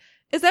just like,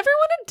 is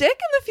everyone a dick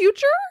in the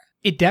future?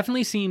 It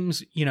definitely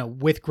seems,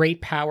 with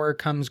great power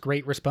comes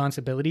great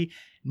responsibility.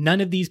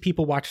 None of these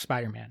people watch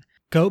Spider-Man.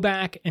 Go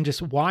back and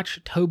just watch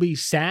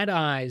Toby's sad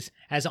eyes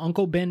as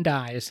Uncle Ben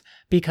dies,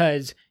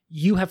 because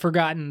you have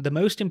forgotten the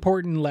most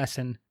important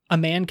lesson a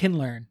man can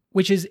learn,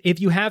 which is if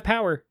you have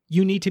power,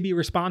 you need to be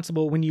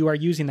responsible when you are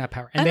using that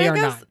power. And they are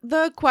not.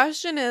 The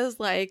question is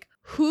like,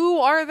 who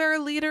are their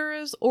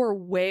leaders or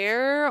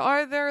where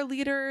are their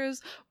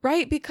leaders?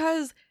 Right?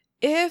 Because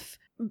if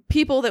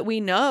people that we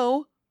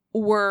know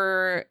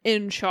were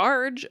in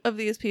charge of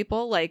these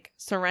people, like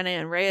Serena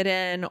and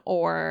Raoden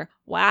or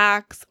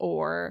Wax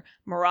or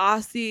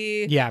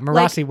Marasi. Yeah,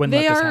 Marasi wouldn't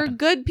let this happen. They are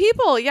good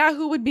people,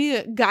 who would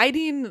be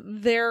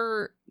guiding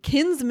their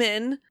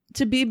kinsmen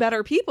to be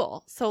better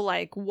people. So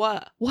like,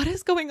 what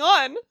is going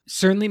on?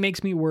 Certainly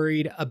makes me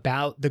worried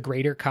about the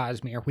greater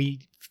Cosmere.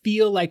 We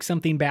feel like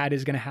something bad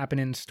is going to happen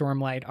in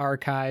Stormlight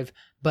Archive,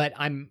 but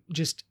I'm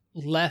just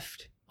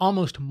left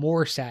almost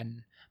more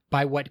saddened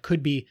by what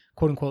could be,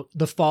 quote unquote,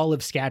 the fall of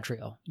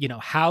Scadrial.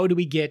 How do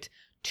we get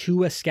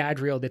to a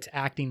Scadrial that's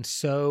acting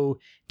so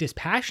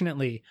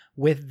dispassionately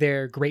with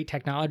their great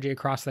technology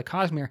across the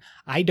Cosmere?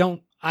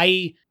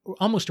 I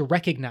almost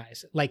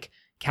recognize, like,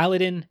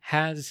 Kaladin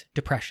has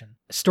depression.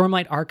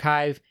 Stormlight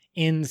Archive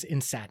ends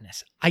in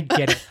sadness. I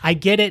get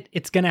it.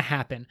 It's going to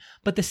happen.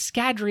 But the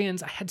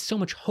Scadrians I had so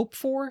much hope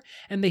for,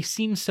 and they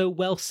seem so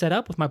well set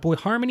up with my boy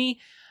Harmony.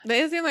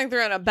 They seem like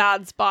they're in a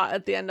bad spot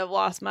at the end of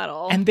Lost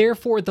Metal. And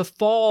therefore, the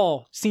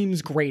fall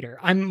seems greater.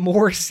 I'm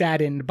more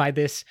saddened by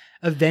this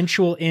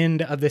eventual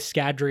end of the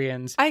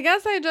Scadrians. I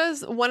guess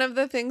one of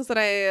the things that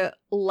I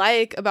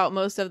like about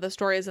most of the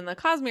stories in the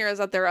Cosmere is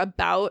that they're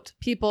about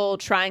people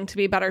trying to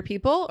be better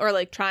people, or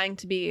like trying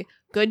to be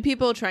good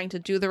people, trying to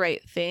do the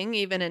right thing,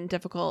 even in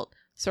difficult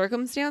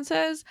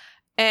circumstances.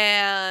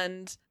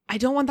 And I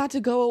don't want that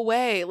to go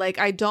away. Like,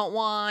 I don't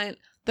want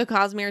the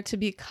Cosmere to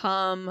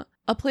become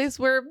a place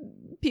where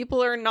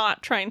people are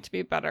not trying to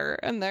be better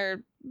and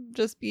they're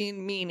just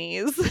being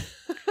meanies.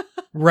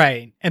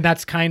 Right. And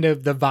that's kind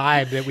of the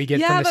vibe that we get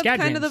from the Scadrians. Yeah,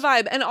 that's kind of the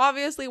vibe. And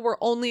obviously we're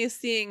only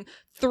seeing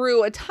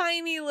through a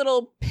tiny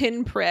little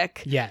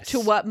pinprick to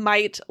what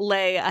might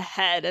lay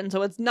ahead. And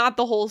so it's not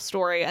the whole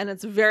story. And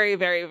it's very,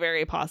 very,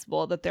 very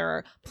possible that there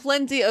are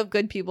plenty of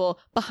good people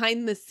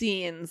behind the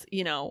scenes,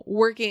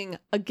 working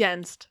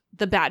against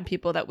the bad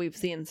people that we've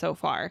seen so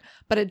far.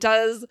 But it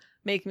does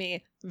make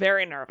me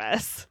very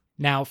nervous.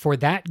 Now, for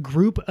that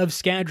group of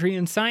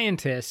Scadrian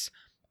scientists,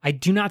 I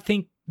do not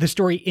think the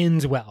story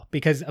ends well,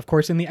 because, of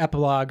course, in the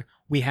epilogue,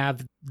 we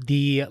have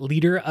the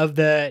leader of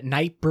the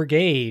Night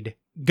Brigade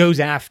goes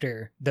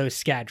after those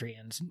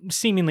Scadrians,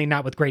 seemingly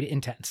not with great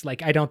intent.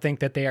 Like, I don't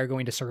think that they are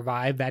going to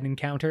survive that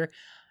encounter,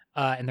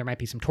 and there might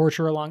be some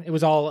torture along. It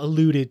was all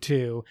alluded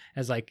to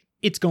as like,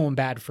 it's going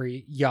bad for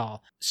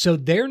y'all. So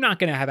they're not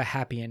going to have a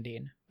happy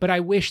ending, but I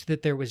wish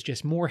that there was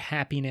just more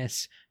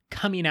happiness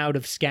coming out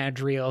of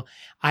Scadrial.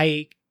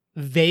 I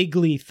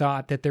vaguely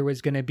thought that there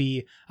was going to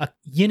be a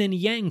yin and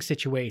yang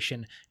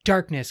situation,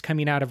 darkness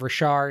coming out of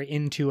Rashar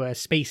into a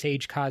space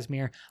age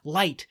Cosmere,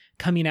 light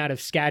coming out of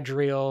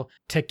Scadrial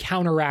to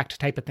counteract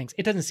type of things.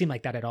 It doesn't seem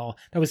like that at all.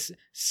 That was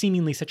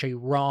seemingly such a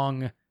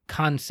wrong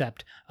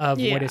concept of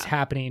what is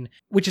happening,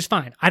 which is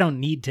fine. I don't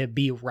need to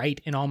be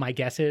right in all my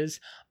guesses,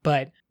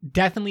 but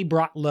definitely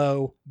brought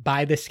low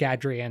by the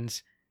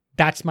Scadrians.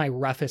 That's my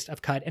roughest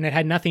of cut, and it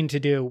had nothing to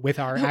do with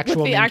our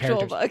actual main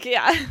characters. Book,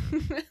 yeah.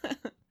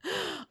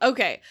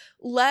 Okay,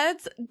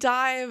 let's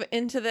dive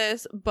into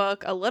this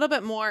book a little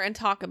bit more and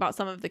talk about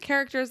some of the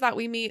characters that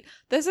we meet.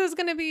 This is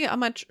going to be a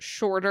much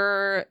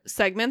shorter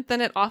segment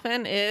than it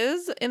often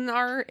is in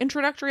our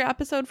introductory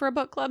episode for a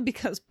book club,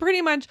 because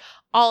pretty much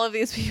all of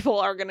these people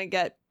are going to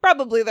get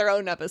probably their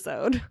own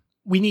episode.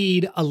 We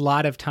need a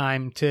lot of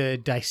time to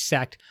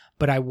dissect,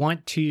 but I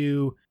want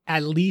to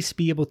at least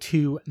be able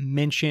to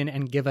mention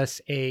and give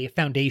us a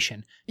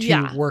foundation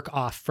to work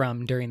off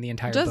from during the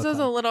entire book. Just as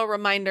a little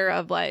reminder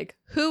of like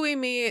who we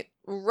meet,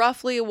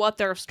 roughly what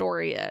their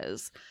story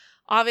is.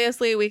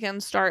 Obviously, we can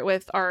start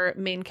with our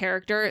main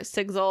character,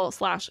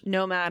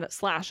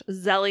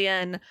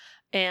 Sigzil/Nomad/Zellion,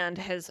 and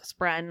his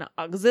spren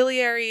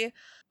Auxiliary.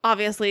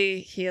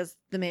 Obviously, he is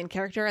the main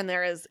character, and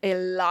there is a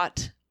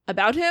lot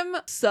about him.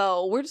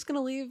 So we're just going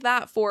to leave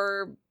that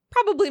for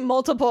probably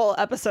multiple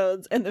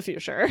episodes in the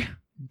future.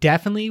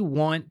 Definitely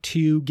want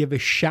to give a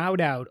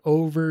shout out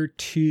over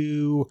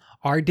to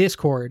our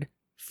Discord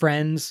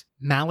friends,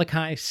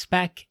 Malachi,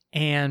 Speck,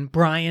 and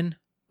Brian,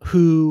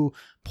 who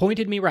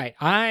pointed me right.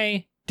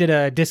 I did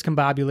a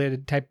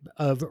discombobulated type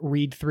of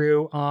read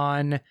through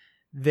on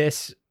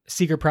this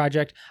secret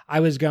project. I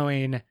was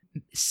going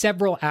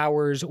several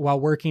hours while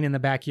working in the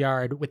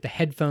backyard with the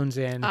headphones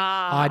in,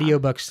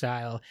 audiobook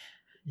style.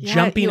 Yeah,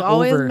 jumping you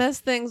always over. miss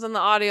things in the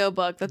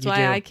audiobook. That's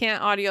why I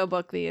can't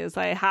audiobook these.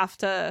 I have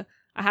to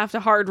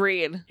hard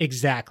read.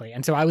 Exactly.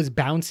 And so I was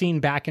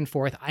bouncing back and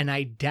forth, and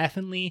I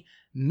definitely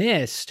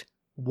missed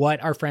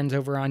what our friends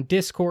over on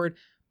Discord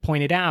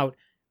pointed out,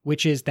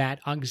 which is that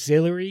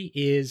Auxiliary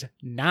is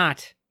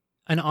not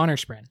an honor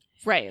spren.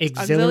 Right.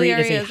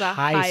 Auxiliary is a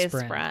high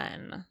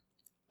spren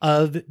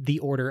of the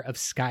Order of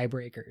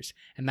Skybreakers.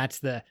 And that's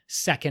the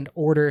second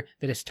order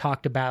that is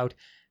talked about.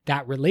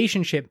 That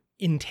relationship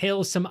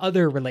entails some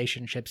other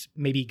relationships,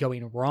 maybe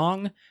going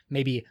wrong,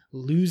 maybe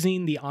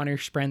losing the honor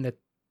spren that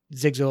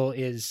Sigzil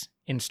is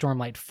in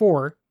Stormlight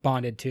 4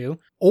 bonded to,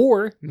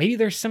 or maybe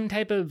there's some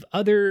type of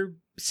other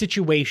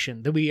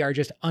situation that we are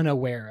just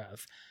unaware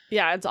of.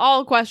 Yeah, it's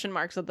all question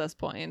marks at this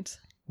point.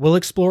 We'll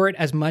explore it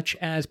as much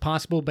as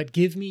possible, but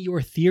give me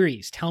your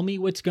theories. Tell me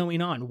what's going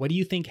on. What do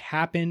you think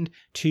happened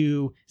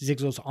to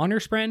Sigzil's honor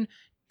spren?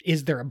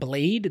 Is there a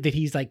blade that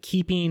he's like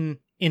keeping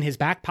in his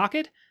back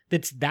pocket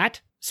that's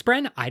that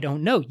spren? I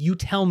don't know. You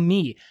tell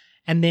me.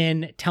 And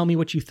then tell me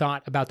what you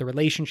thought about the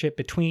relationship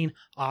between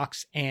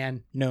Ox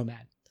and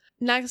Nomad.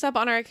 Next up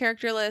on our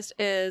character list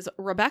is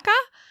Rebecca,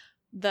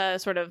 the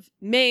sort of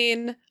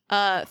main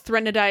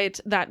Threnodite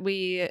that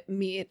we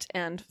meet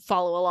and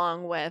follow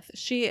along with.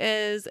 She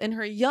is in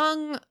her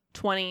young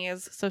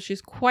 20s, so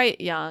she's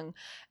quite young.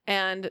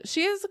 And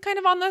she is kind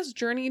of on this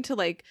journey to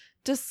like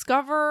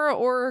discover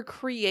or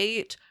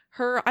create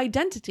her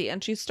identity.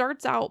 And she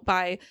starts out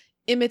by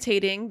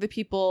imitating the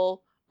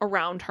people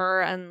around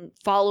her and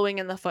following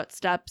in the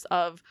footsteps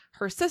of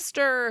her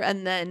sister,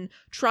 and then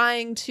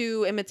trying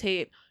to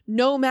imitate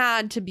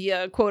Nomad to be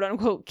a quote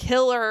unquote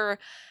killer.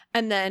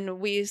 And then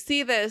we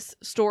see this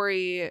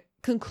story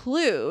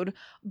conclude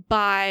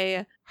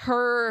by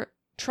her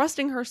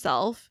trusting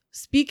herself,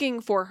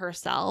 speaking for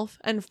herself,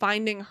 and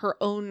finding her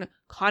own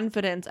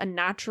confidence and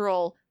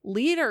natural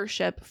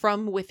leadership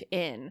from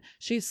within.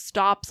 She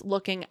stops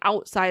looking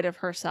outside of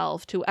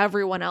herself to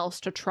everyone else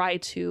to try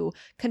to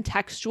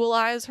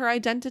contextualize her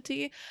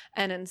identity,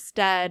 and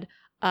instead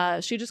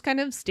she just kind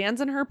of stands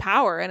in her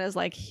power and is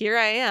like, here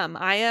I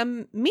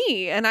am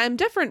me, and I'm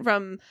different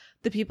from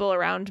the people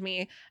around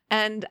me,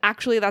 and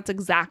actually that's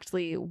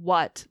exactly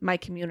what my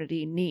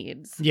community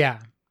needs. Yeah.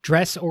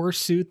 Dress or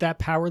suit that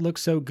power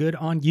looks so good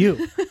on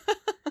you.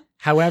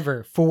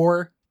 However,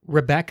 for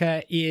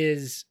Rebecca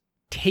is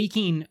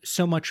taking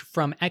so much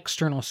from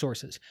external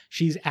sources.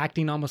 She's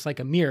acting almost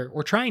like a mirror,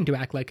 or trying to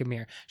act like a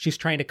mirror. She's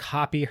trying to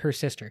copy her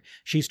sister.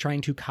 She's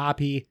trying to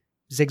copy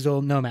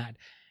Sigzil Nomad.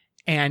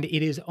 And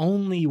it is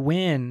only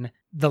when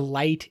the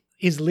light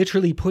is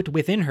literally put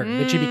within her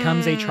that she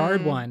becomes a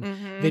charred one,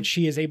 that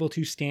she is able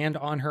to stand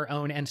on her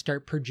own and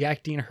start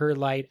projecting her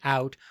light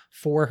out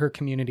for her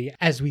community,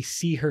 as we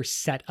see her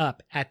set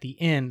up at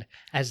the end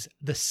as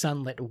the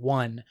Sunlit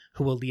One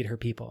who will lead her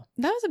people.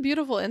 That was a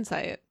beautiful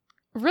insight.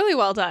 Really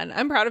well done.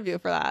 I'm proud of you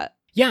for that.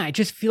 Yeah, I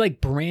just feel like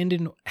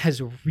Brandon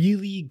has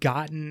really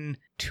gotten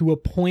to a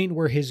point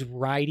where his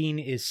writing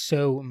is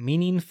so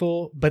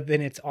meaningful, but then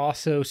it's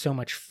also so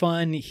much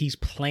fun. He's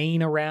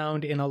playing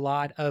around in a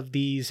lot of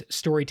these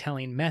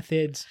storytelling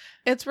methods.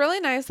 It's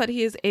really nice that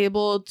he is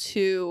able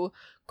to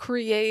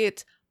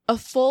create a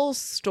full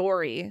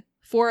story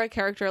for a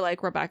character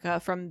like Rebecca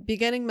from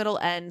beginning, middle,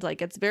 end.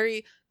 Like, it's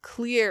very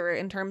clear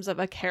in terms of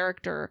a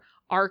character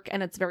arc,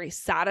 and it's very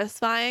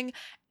satisfying.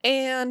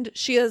 And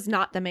she is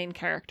not the main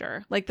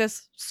character. Like,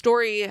 this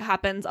story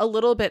happens a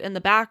little bit in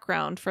the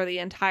background for the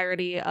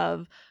entirety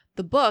of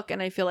the book.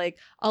 And I feel like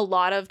a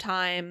lot of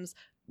times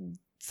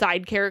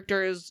side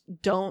characters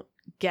don't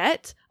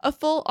get a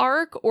full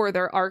arc, or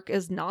their arc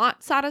is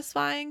not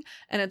satisfying.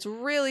 And it's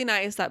really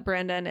nice that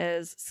Brandon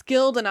is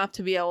skilled enough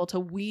to be able to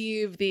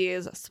weave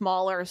these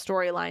smaller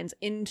storylines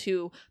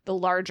into the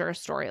larger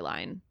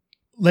storyline.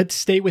 Let's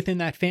stay within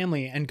that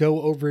family and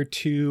go over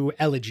to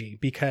Elegy,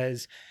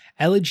 because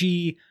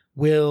Elegy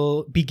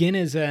will begin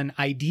as an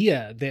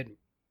idea that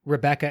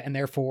Rebecca and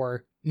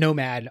therefore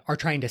Nomad are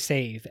trying to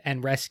save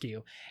and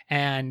rescue,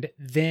 and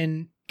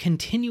then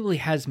continually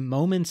has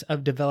moments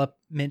of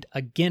development,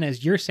 again,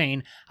 as you're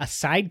saying, a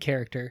side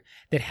character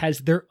that has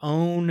their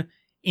own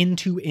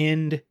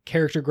end-to-end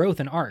character growth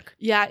and arc.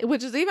 Yeah,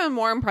 which is even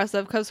more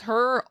impressive because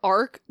her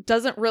arc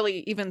doesn't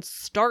really even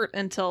start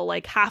until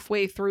like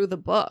halfway through the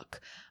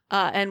book.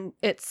 And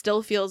it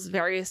still feels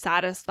very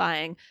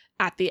satisfying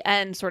at the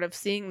end, sort of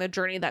seeing the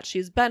journey that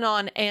she's been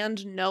on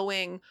and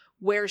knowing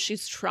where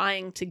she's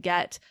trying to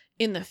get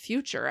in the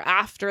future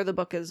after the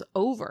book is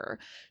over.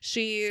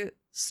 She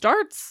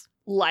starts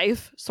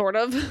life sort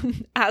of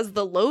as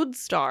the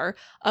lodestar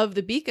of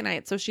the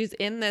Beaconites. So she's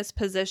in this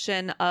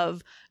position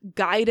of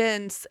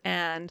guidance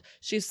and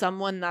she's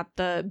someone that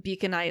the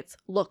Beaconites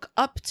look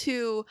up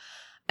to.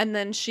 And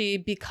then she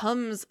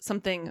becomes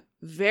something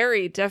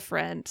very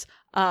different.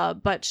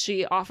 But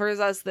she offers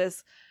us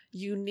this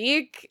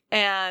unique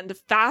and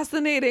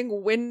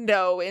fascinating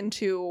window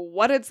into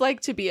what it's like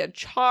to be a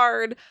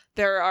Chard.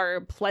 There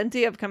are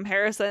plenty of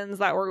comparisons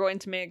that we're going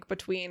to make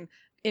between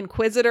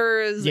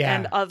Inquisitors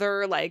and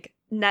other like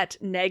net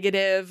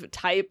negative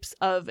types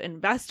of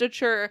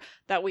investiture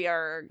that we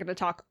are going to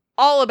talk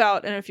all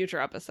about in a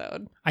future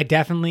episode. I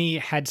definitely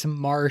had some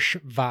Marsh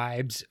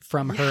vibes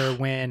from her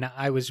when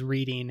I was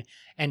reading,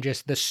 and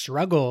just the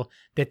struggle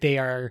that they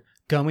are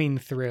going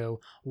through,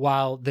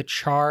 while the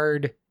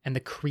Chard and the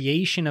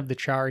creation of the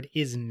Chard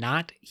is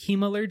not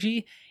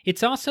hemalurgy.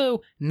 It's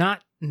also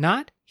not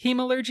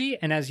hemalurgy.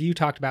 And as you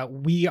talked about,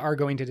 we are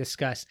going to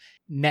discuss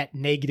net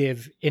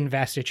negative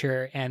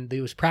investiture and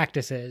those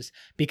practices,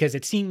 because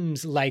it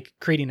seems like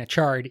creating a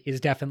Chard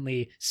is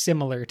definitely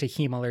similar to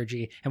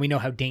hemalurgy, and we know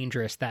how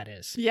dangerous that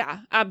is.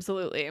 Yeah,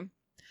 absolutely.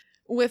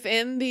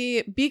 Within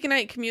the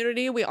Beaconite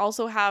community, we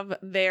also have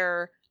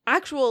their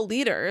actual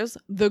leaders,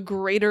 the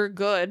greater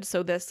good.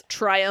 So this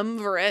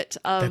triumvirate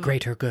of the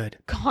greater good,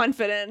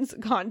 confidence,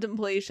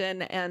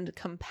 contemplation, and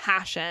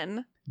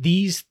compassion.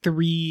 These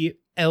three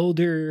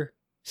elder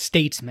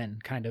statesmen,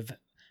 kind of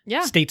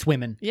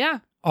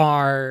stateswomen,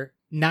 are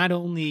not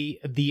only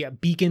the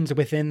beacons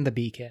within the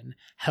beacon,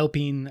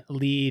 helping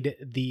lead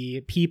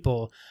the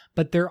people,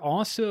 but they're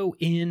also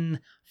in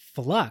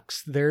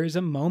flux. There's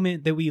a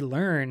moment that we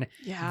learn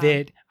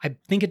that I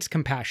think it's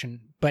compassion,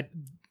 but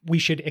we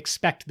should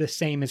expect the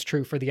same is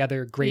true for the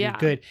other greater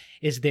good,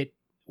 is that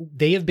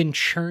they have been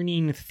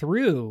churning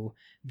through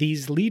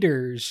these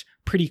leaders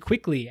pretty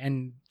quickly,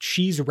 and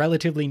she's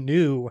relatively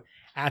new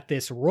at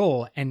this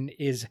role and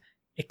is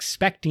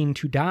expecting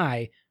to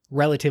die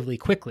relatively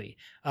quickly.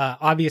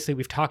 Obviously,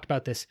 we've talked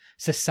about this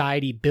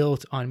society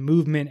built on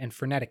movement and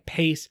frenetic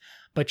pace,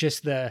 but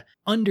just the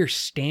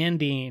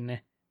understanding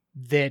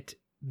that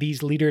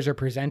these leaders are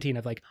presenting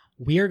of like,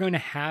 we are going to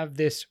have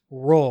this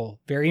role,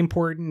 very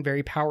important,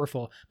 very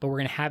powerful, but we're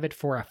going to have it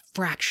for a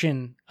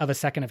fraction of a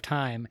second of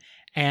time,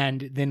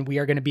 and then we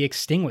are going to be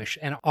extinguished,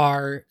 and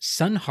our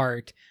sun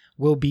heart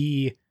will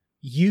be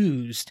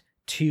used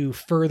to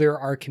further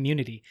our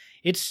community.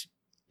 It's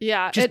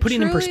just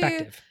putting in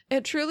perspective.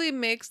 It truly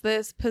makes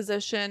this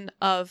position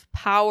of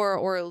power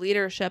or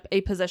leadership a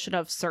position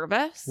of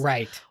service.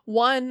 Right.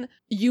 One,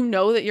 you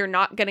know that you're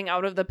not getting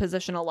out of the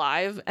position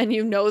alive, and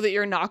you know that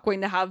you're not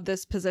going to have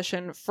this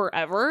position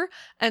forever.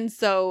 And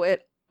so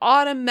it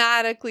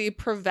automatically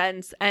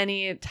prevents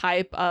any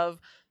type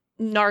of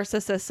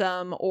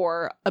narcissism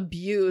or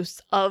abuse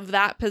of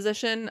that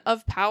position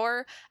of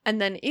power. And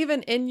then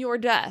even in your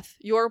death,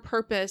 your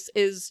purpose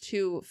is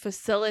to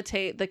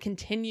facilitate the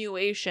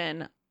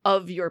continuation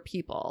of your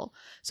people.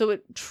 So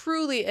it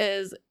truly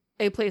is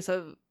a place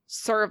of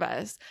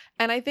service.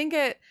 And I think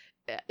as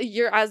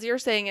you're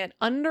saying, it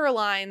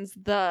underlines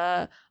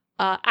the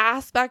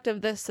aspect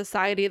of this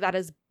society that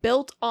is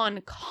built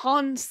on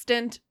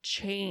constant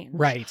change.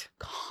 Right.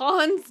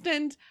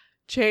 Constant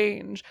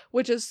change,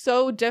 which is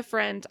so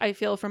different, I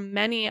feel, from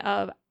many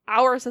of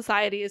our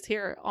societies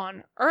here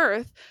on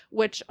Earth,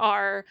 which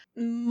are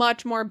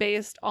much more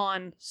based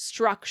on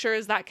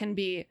structures that can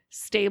be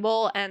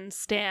stable and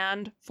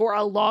stand for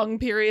a long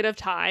period of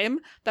time,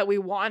 that we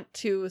want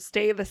to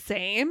stay the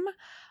same.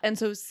 And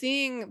so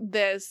seeing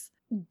this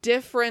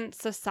different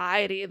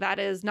society that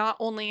is not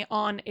only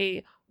on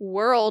a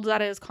world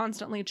that is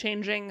constantly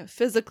changing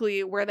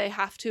physically, where they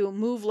have to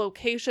move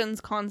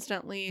locations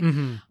constantly,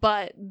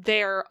 but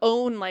their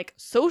own like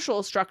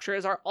social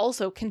structures are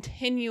also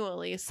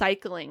continually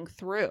cycling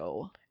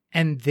through.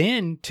 And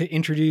then to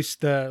introduce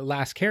the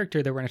last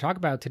character that we're going to talk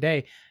about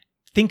today,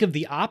 think of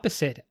the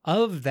opposite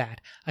of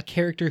that. A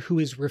character who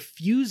is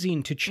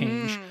refusing to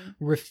change,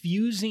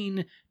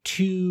 refusing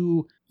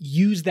to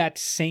use that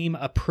same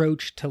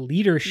approach to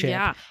leadership.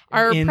 Yeah.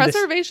 Are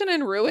preservation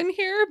and ruin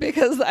here?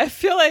 Because I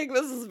feel like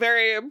this is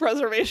very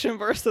preservation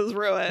versus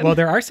ruin. Well,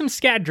 there are some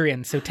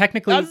Scadrians, so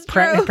technically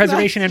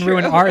preservation and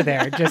ruin are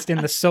there, just in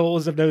the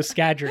souls of those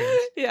Scadrians.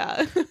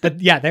 Yeah.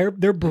 But yeah,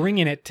 they're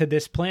bringing it to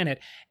this planet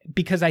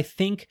because I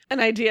think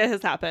an idea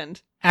has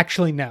happened.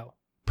 Actually, no.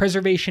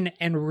 Preservation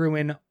and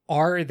ruin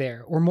are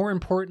there, or more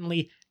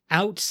importantly,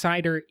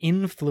 outsider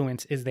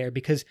influence is there,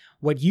 because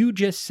what you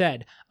just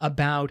said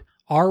about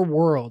our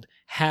world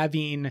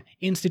having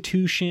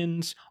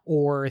institutions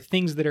or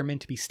things that are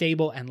meant to be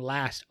stable and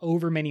last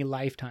over many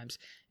lifetimes,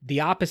 the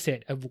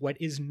opposite of what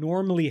is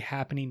normally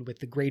happening with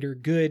the greater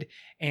good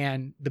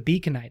and the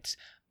Beaconites.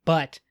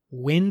 But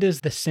when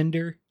does the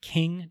Cinder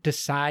King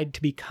decide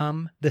to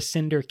become the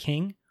Cinder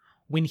King?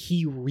 When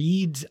he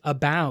reads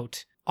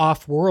about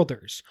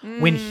off-worlders,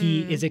 when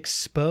he is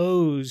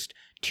exposed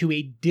to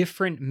a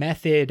different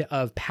method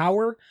of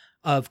power,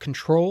 of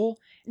control,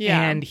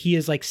 and he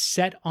is like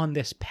set on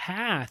this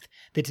path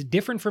that's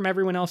different from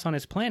everyone else on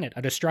his planet,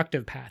 a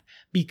destructive path,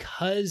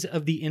 because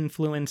of the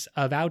influence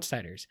of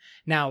outsiders.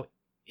 Now,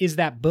 is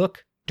that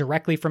book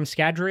directly from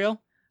Scadrial?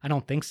 I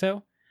don't think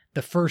so.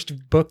 The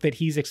first book that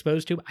he's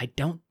exposed to, I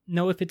don't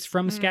know if it's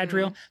from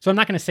Scadrial. So I'm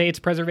not going to say it's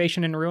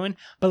Preservation and Ruin,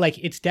 but like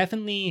it's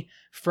definitely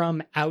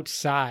from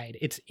outside.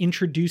 It's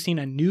introducing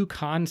a new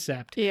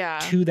concept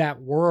to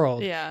that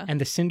world. Yeah. And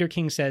the Cinder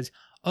King says,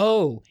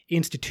 oh,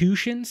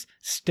 institutions,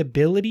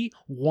 stability,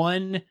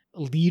 one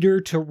leader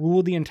to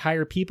rule the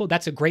entire people.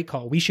 That's a great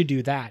call. We should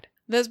do that.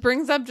 This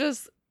brings up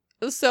just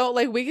so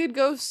like we could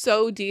go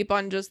so deep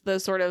on just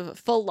the sort of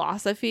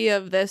philosophy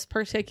of this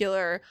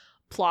particular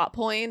plot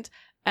point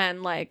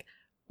and like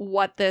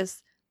what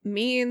this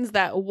means,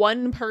 that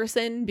one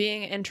person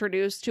being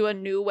introduced to a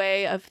new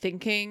way of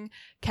thinking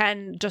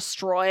can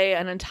destroy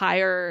an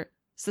entire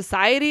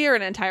society or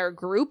an entire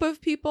group of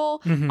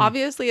people.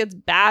 Obviously, it's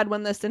bad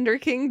when the Cinder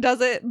King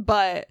does it,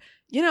 but,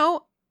 you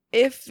know,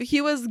 if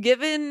he was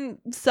given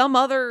some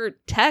other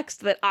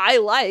text that I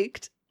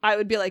liked, I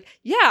would be like,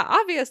 yeah,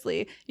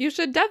 obviously, you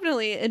should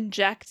definitely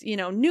inject, you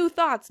know, new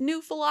thoughts,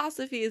 new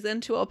philosophies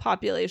into a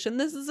population.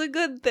 This is a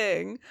good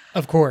thing.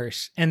 Of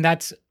course. And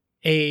that's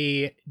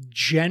a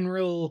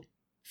general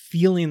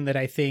feeling that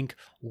I think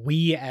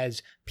we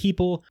as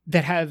people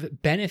that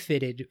have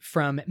benefited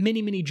from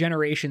many, many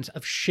generations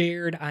of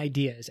shared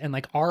ideas and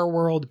like our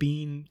world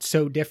being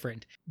so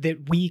different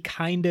that we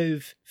kind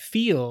of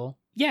feel,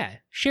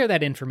 share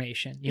that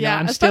information. You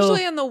know,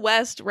 especially in the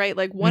West, right?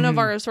 Like one of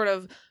our sort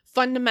of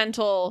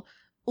fundamental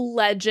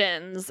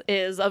legends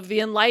is of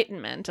the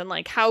Enlightenment and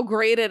like how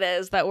great it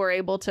is that we're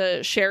able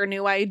to share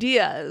new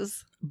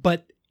ideas.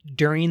 But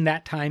during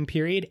that time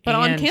period, but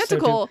on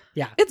Canticle,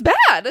 it's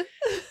bad.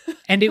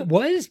 And it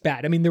was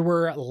bad. I mean, there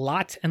were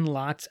lots and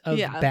lots of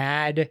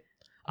bad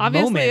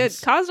Obviously,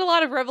 moments. It caused a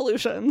lot of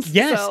revolutions.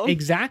 Yes, so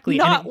exactly.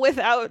 Not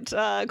without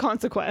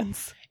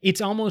consequence.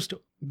 It's almost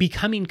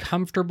becoming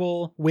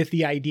comfortable with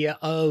the idea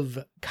of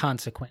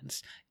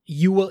consequence.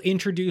 You will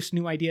introduce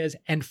new ideas,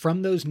 and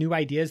from those new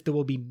ideas, there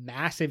will be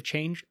massive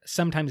change,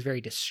 sometimes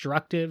very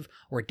destructive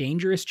or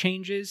dangerous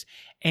changes.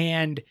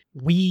 And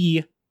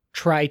we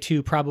try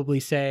to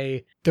probably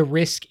say the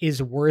risk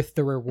is worth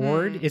the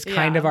reward is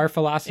kind of our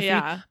philosophy.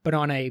 Yeah. But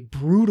on a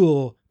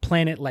brutal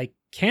planet like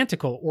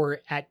Canticle, or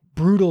at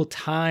brutal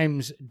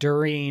times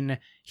during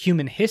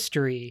human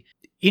history,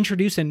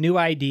 introduce a new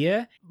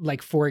idea.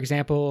 Like, for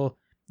example,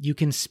 you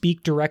can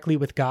speak directly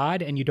with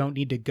God and you don't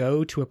need to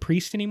go to a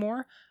priest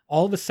anymore.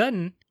 All of a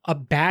sudden, a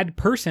bad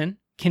person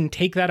can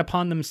take that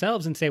upon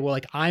themselves and say, well,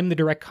 like, I'm the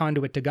direct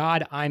conduit to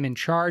God. I'm in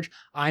charge.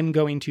 I'm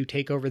going to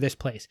take over this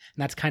place.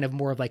 And that's kind of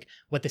more of like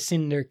what the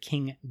Cinder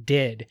King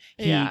did.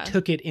 He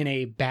took it in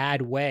a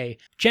bad way.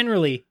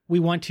 Generally, we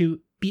want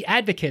to be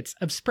advocates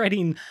of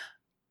spreading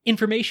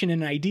information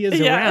and ideas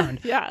around.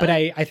 Yeah. But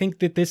I think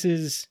that this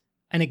is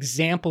an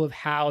example of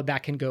how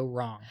that can go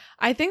wrong.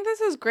 I think this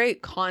is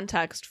great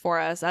context for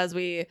us as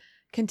we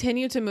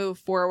continue to move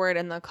forward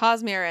in the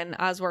Cosmere, and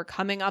as we're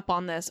coming up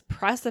on this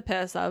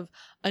precipice of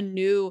a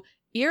new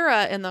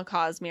era in the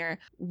Cosmere,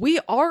 we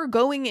are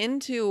going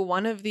into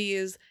one of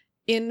these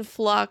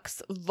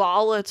influx,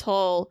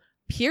 volatile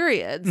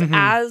periods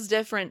as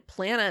different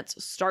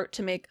planets start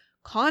to make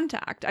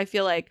contact. I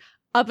feel like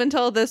up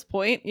until this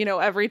point, you know,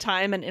 every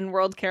time an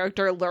in-world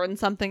character learns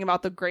something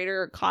about the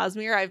greater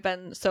Cosmere, I've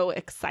been so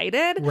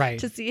excited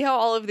to see how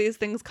all of these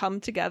things come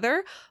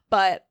together.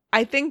 But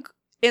I think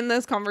in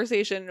this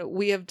conversation,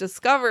 we have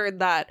discovered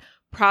that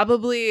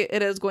probably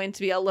it is going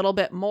to be a little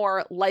bit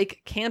more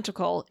like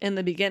Canticle in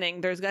the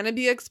beginning. There's going to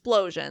be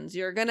explosions.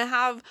 You're going to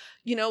have,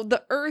 you know,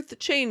 the earth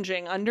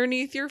changing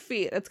underneath your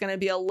feet. It's going to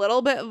be a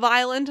little bit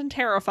violent and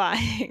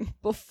terrifying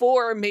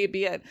before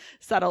maybe it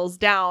settles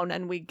down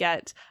and we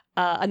get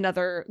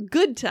another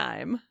good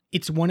time.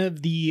 It's one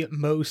of the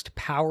most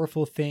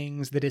powerful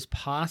things that is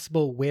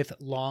possible with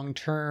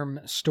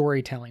long-term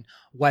storytelling,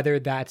 whether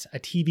that's a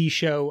TV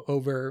show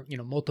over, you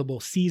know,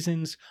 multiple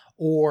seasons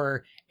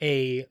or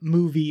a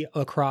movie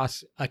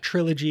across a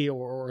trilogy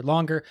or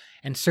longer.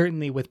 And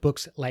certainly with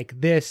books like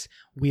this,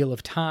 Wheel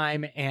of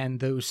Time, and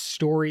those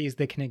stories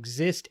that can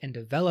exist and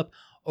develop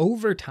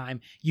over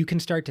time, you can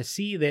start to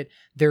see that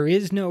there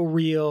is no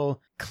real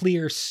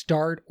clear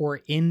start or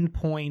end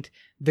point.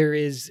 There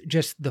is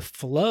just the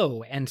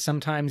flow, and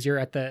sometimes you're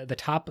at the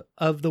top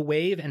of the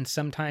wave, and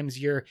sometimes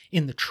you're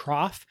in the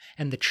trough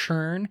and the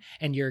churn,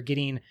 and you're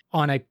getting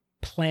on a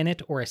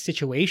planet or a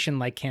situation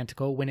like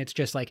Canticle when it's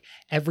just like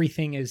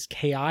everything is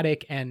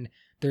chaotic and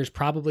there's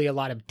probably a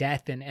lot of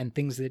death and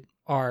things that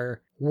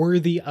are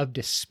worthy of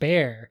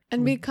despair.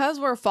 And because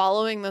we're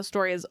following the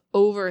stories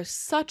over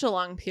such a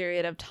long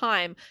period of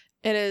time,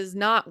 it is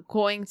not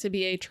going to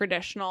be a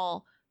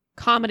traditional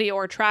comedy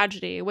or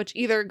tragedy, which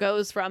either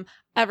goes from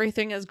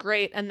everything is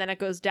great and then it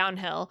goes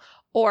downhill,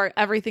 or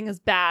everything is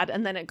bad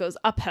and then it goes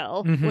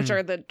uphill, which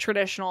are the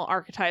traditional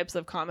archetypes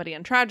of comedy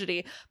and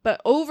tragedy.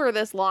 But over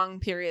this long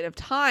period of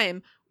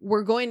time,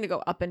 we're going to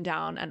go up and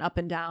down and up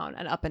and down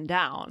and up and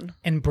down.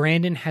 And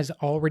Brandon has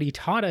already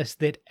taught us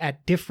that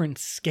at different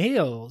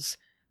scales,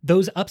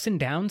 those ups and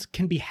downs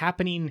can be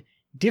happening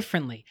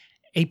differently.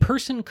 A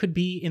person could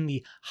be in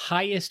the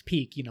highest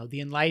peak, the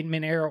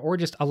Enlightenment era, or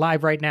just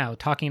alive right now,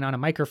 talking on a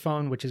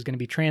microphone, which is going to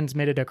be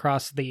transmitted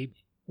across the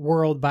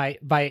world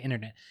via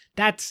internet.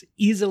 That's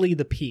easily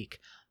the peak.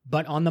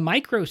 But on the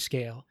micro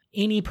scale,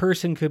 any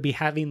person could be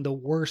having the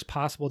worst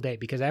possible day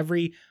because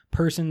every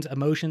person's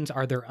emotions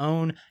are their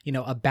own.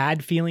 A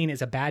bad feeling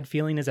is a bad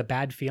feeling is a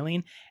bad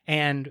feeling.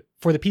 And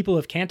for the people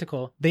of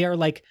Canticle, they are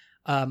like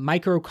a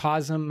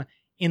microcosm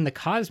in the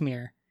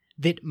Cosmere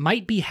that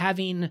might be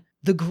having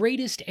the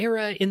greatest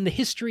era in the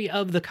history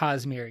of the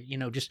Cosmere,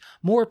 just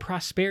more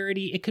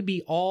prosperity. It could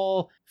be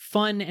all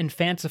fun and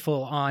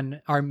fanciful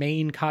on our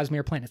main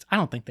Cosmere planets. I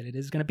don't think that it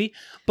is going to be,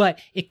 but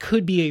it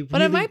could be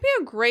But it might be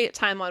a great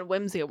time on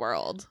Whimsy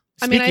World.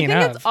 I think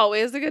it's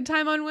always a good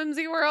time on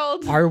Whimsy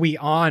World. Are we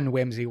on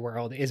Whimsy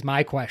World is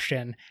my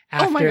question.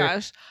 Oh my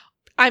gosh.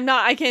 I'm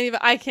not. I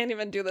can't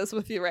even do this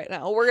with you right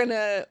now.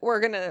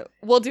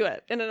 We'll do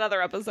it in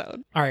another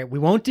episode. All right. We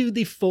won't do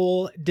the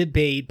full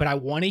debate, but I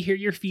want to hear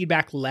your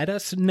feedback. Let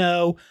us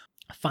know.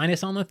 Find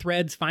us on the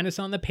threads. Find us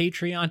on the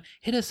Patreon.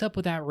 Hit us up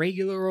with that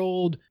regular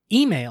old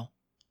email.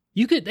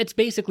 That's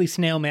basically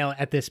snail mail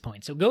at this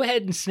point. So go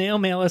ahead and snail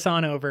mail us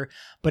on over.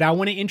 But I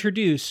want to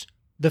introduce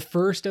the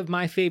first of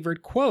my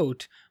favorite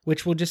quote,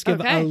 which will just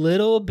give a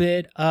little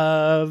bit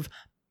of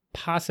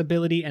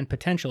possibility and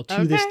potential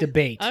to this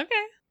debate. Okay.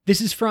 This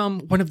is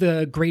from one of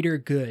the greater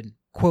good.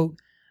 Quote,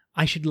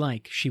 "I should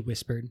like," she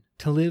whispered,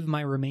 "to live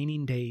my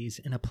remaining days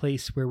in a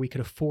place where we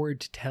could afford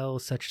to tell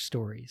such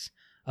stories.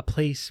 A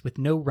place with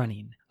no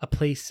running. A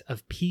place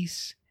of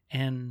peace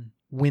and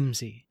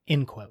whimsy."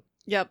 End quote.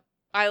 Yep.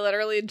 I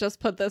literally just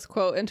put this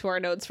quote into our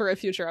notes for a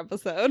future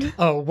episode.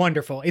 Oh,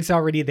 wonderful. It's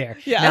already there.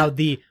 Yeah. Now,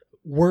 the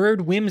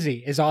word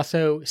whimsy is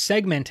also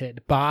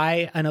segmented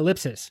by an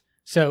ellipsis.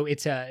 So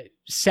it's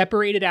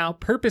separated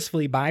out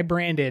purposefully by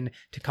Brandon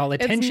to call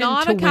attention to whimsy. It's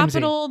not a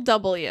capital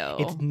W.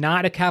 It's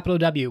not a capital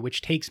W,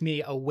 which takes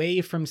me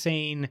away from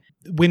saying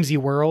Whimsy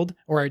World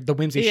or the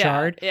Whimsy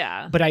Shard.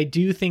 Yeah. But I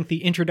do think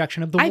the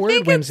introduction of the word whimsy.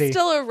 I think it's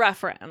still a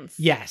reference.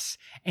 Yes.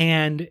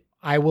 And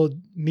I will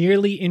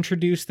merely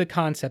introduce the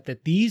concept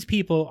that these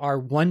people are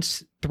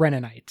once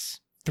Threnonites.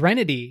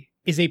 Threnody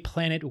is a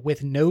planet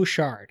with no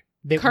shard.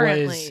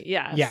 Currently,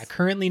 yes. Yeah,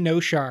 currently no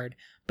shard.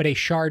 But a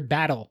shard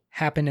battle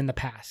happened in the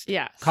past.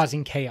 Yes.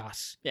 Causing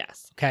chaos.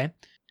 Yes. Okay.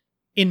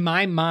 In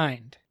my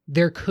mind,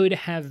 there could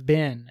have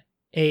been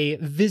a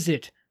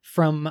visit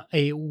from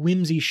a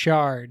whimsy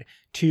shard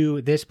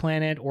to this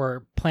planet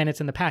or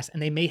planets in the past,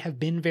 and they may have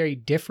been very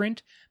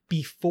different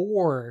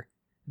before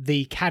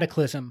the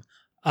cataclysm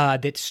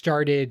that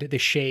started the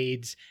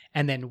shades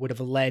and then would have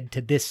led to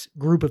this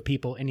group of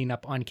people ending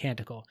up on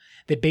Canticle.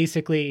 That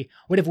basically,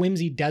 what if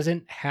whimsy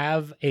doesn't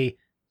have a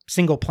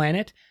single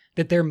planet?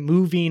 That they're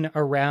moving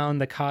around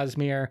the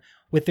Cosmere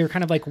with their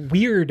kind of like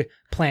weird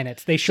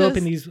planets. They show up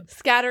in these...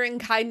 scattering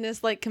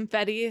kindness like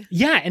confetti.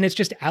 Yeah, and it's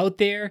just out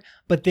there.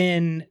 But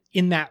then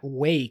in that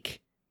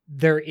wake,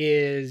 there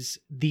is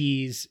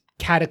these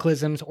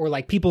cataclysms or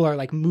like people are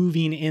like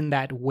moving in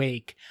that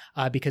wake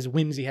because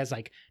whimsy has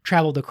like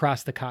traveled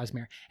across the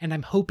Cosmere. And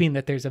I'm hoping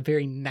that there's a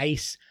very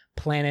nice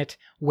planet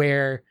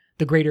where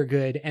the greater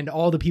good and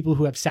all the people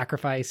who have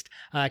sacrificed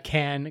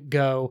can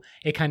go.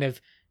 A kind of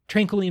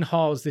Tranquiline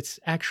Halls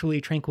that's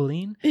actually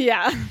Tranquiline.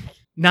 Yeah.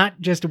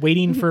 Not just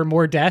waiting for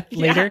more death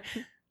later.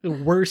 Yeah. The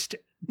worst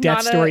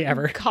death story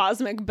ever.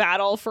 Cosmic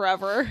battle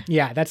forever.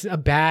 Yeah, that's a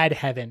bad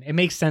heaven. It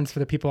makes sense for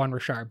the people on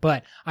Rashar,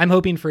 but I'm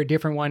hoping for a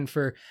different one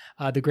for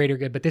the greater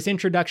good. But this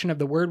introduction of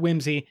the word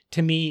whimsy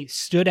to me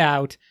stood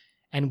out,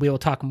 and we'll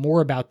talk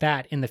more about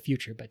that in the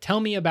future. But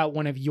tell me about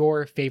one of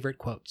your favorite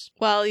quotes.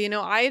 Well,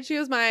 I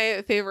choose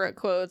my favorite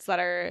quotes that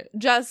are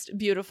just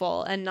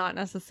beautiful and not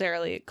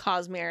necessarily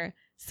Cosmere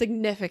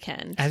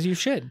significant. As you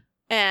should.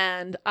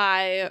 And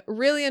I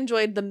really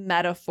enjoyed the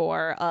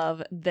metaphor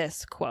of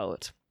this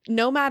quote.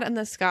 Nomad and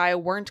the Sky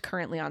weren't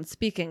currently on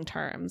speaking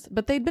terms,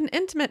 but they'd been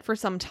intimate for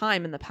some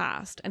time in the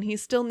past, and he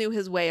still knew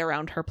his way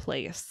around her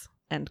place.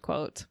 End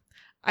quote.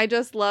 I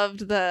just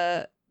loved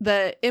the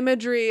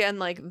imagery and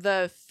like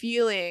the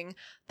feeling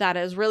that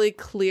is really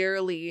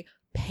clearly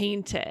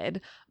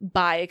painted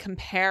by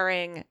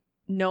comparing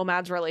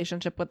Nomad's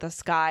relationship with the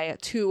Sky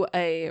to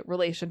a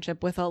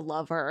relationship with a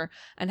lover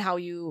and how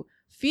you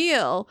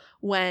feel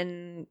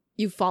when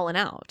you've fallen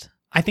out.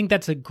 I think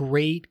that's a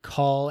great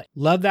call.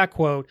 Love that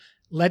quote.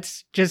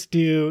 Let's just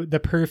do the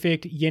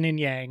perfect yin and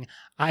yang.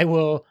 I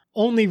will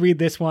only read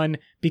this one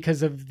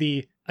because of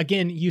the,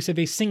 again, use of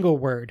a single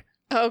word.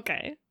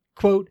 Okay.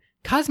 Quote,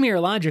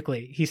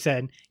 "Cosmerologically," he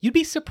said, "you'd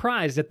be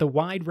surprised at the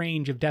wide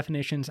range of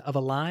definitions of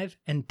alive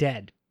and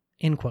dead."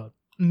 End quote.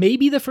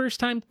 maybe the first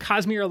time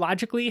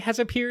cosmologically has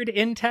appeared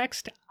in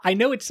text. I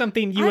know it's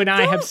something you and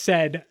I have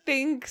said. I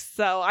think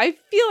so. I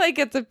feel like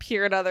it's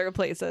appeared other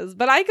places,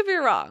 but I could be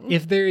wrong.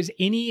 If there's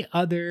any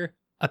other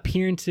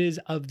appearances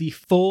of the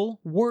full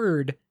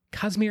word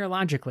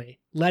cosmologically,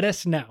 let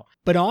us know.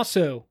 But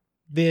also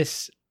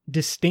this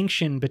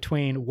distinction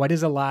between what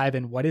is alive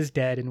and what is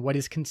dead and what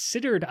is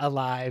considered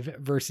alive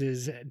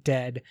versus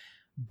dead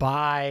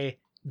by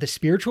the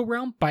spiritual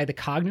realm, by the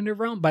cognitive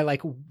realm, by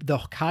like the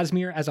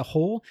cosmere as a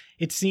whole,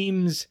 it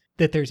seems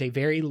that there's a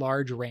very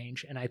large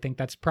range. And I think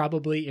that's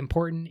probably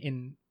important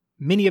in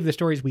many of the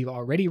stories we've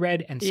already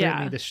read and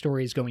certainly the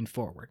stories going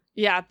forward.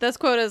 Yeah, this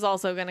quote is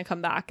also going to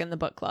come back in the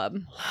book club.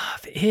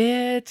 Love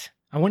it.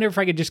 I wonder if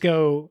I could just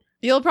go...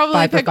 You'll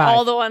probably pick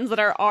all the ones that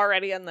are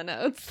already in the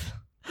notes.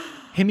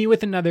 Hit me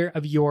with another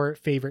of your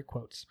favorite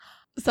quotes.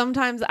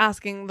 Sometimes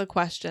asking the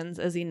questions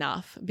is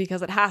enough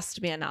because it has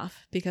to be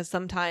enough because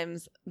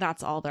sometimes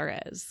that's all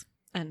there is.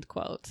 End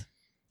quote.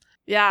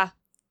 Yeah,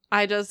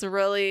 I just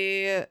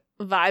really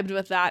vibed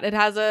with that. It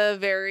has a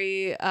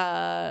very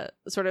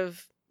sort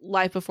of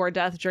life before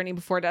death, journey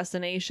before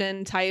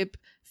destination type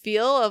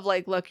feel of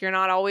like, look, you're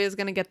not always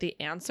going to get the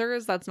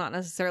answers. That's not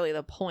necessarily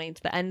the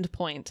point. The end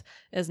point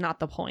is not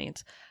the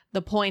point.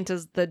 The point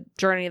is the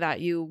journey that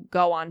you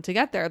go on to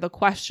get there, the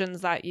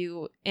questions that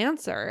you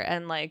answer,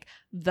 and like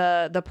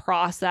the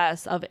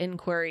process of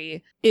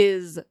inquiry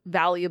is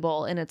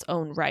valuable in its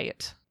own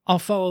right. I'll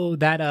follow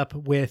that up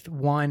with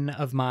one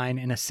of mine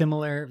in a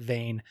similar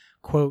vein.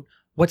 Quote,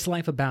 "What's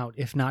life about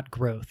if not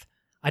growth?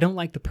 I don't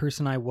like the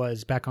person I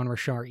was back on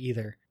Rashar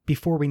either,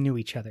 before we knew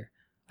each other.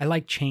 I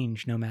like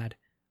change, Nomad.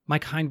 My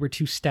kind were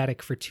too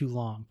static for too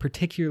long,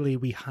 particularly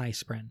we high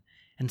spren.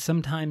 And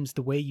sometimes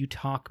the way you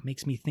talk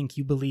makes me think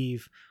you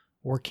believe,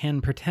 or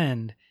can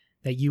pretend,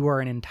 that you are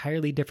an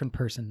entirely different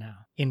person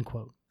now." End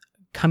quote.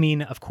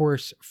 Coming, of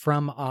course,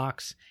 from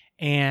Ox,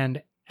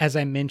 and as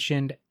I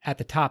mentioned at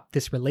the top,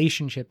 this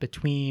relationship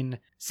between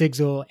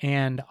Sigzil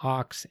and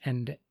Ox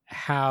and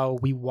how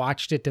we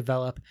watched it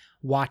develop,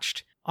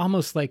 watched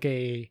almost like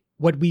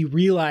what we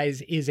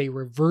realize is a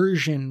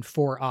reversion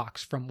for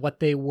Ox from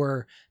what they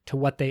were to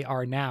what they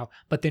are now,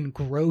 but then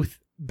growth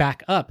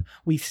back up.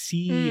 We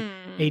see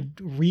a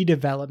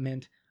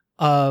redevelopment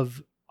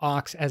of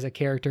Ox as a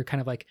character, kind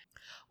of like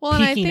well,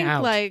 and I think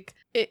out. Like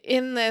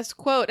in this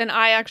quote, and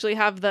I actually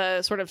have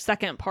the sort of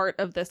second part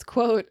of this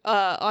quote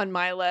on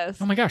my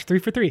list. Oh my gosh, 3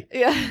 for 3.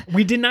 Yeah.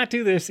 We did not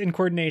do this in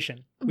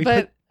coordination.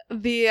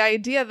 The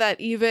idea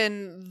that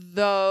even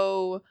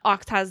though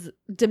Ox has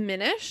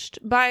diminished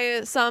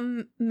by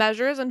some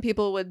measures, and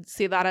people would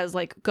see that as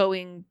like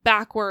going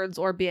backwards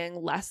or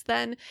being less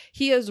than,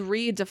 he is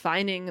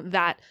redefining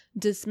that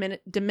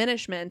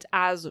diminishment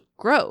as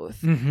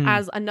growth,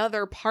 as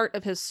another part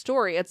of his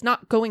story. It's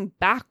not going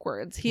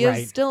backwards. He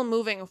is still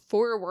moving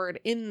forward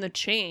in the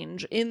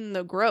change, in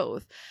the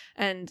growth.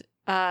 And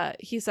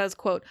he says,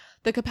 quote,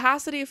 "The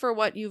capacity for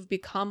what you've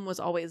become was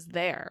always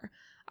there.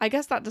 I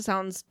guess that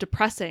sounds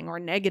depressing or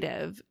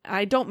negative.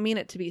 I don't mean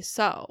it to be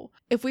so.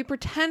 If we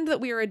pretend that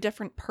we are a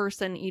different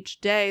person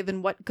each day,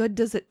 then what good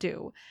does it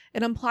do?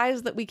 It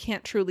implies that we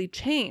can't truly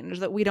change,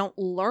 that we don't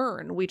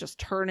learn, we just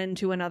turn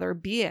into another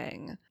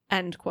being."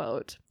 End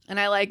quote. And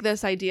I like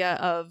this idea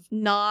of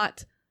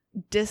not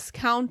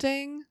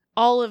discounting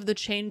all of the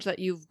change that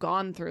you've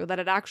gone through, that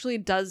it actually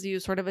does you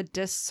sort of a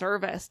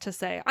disservice to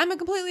say, I'm a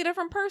completely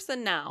different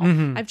person now.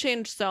 I've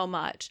changed so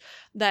much.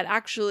 That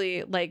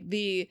actually, like,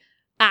 the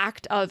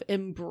act of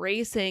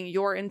embracing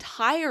your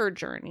entire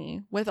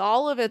journey with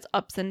all of its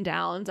ups and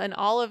downs and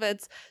all of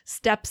its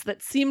steps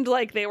that seemed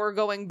like they were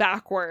going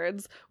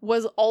backwards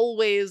was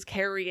always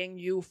carrying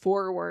you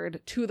forward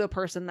to the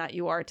person that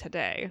you are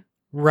today.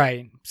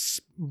 Right.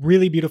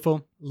 Really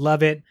beautiful.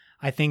 Love it.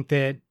 I think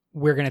that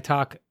we're going to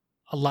talk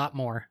a lot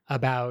more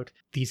about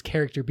these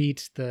character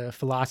beats, the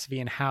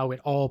philosophy, and how it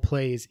all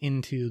plays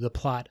into the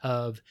plot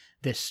of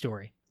this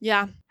story.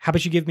 Yeah. How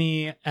about you give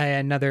me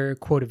another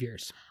quote of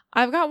yours?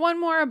 I've got one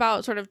more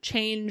about sort of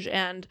change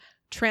and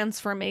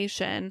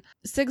transformation.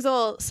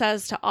 Sigzil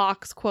says to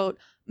Ox, quote,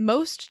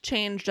 "Most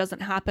change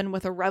doesn't happen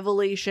with a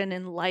revelation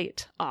in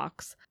light,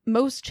 Ox.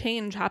 Most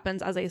change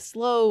happens as a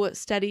slow,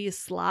 steady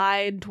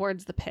slide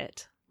towards the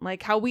pit,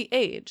 like how we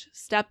age,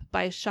 step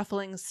by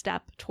shuffling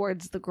step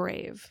towards the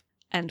grave."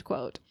 End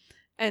quote.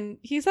 And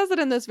he says it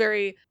in this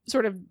very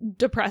sort of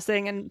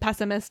depressing and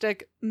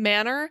pessimistic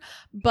manner,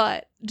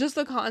 but just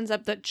the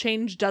concept that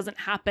change doesn't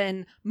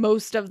happen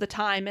most of the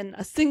time in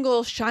a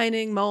single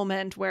shining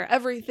moment where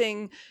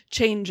everything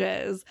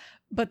changes,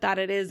 but that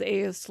it is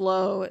a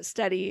slow,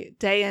 steady,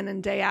 day in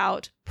and day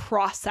out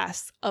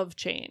process of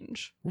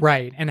change.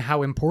 Right. And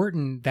how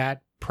important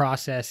that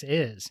process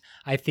is.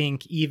 I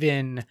think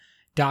even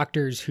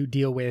doctors who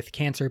deal with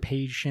cancer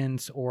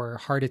patients or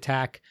heart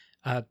attack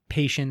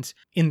patients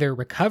in their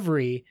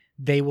recovery,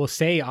 they will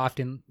say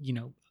often,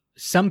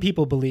 some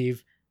people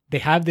believe they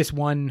have this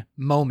one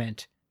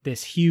moment,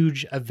 this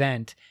huge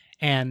event,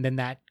 and then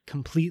that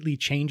completely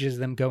changes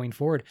them going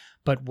forward.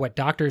 But what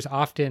doctors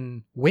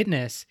often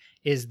witness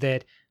is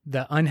that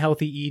the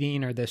unhealthy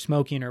eating or the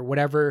smoking or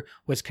whatever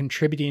was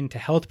contributing to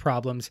health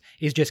problems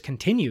is just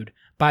continued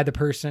by the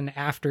person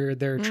after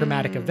their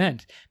traumatic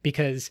event,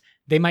 because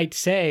they might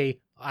say,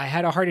 I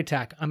had a heart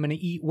attack, I'm going to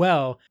eat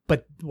well.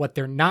 But what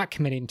they're not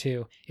committing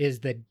to is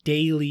the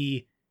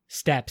daily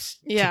steps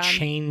to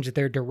change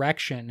their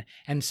direction.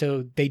 And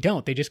so they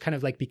don't. They just kind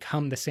of like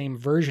become the same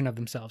version of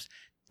themselves.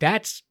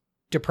 That's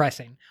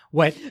depressing.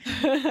 What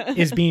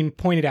is being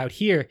pointed out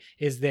here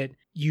is that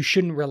you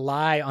shouldn't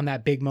rely on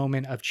that big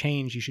moment of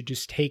change. You should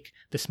just take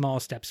the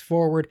small steps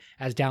forward,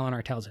 as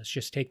Dalinar tells us.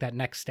 Just take that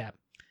next step.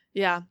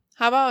 Yeah.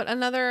 How about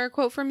another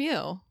quote from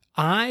you?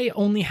 I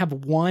only have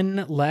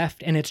one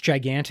left, and it's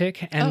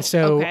gigantic. And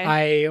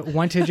I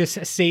want to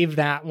just save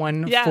that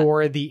one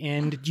for the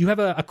end. Do you have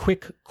a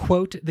quick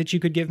quote that you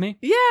could give me?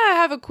 Yeah, I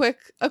have a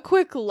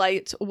quick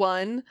light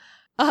one.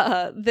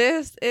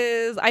 This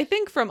is, I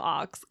think, from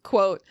Ox,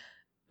 quote,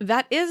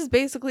 "That is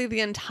basically the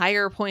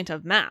entire point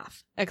of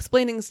math,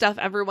 explaining stuff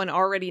everyone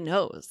already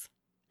knows."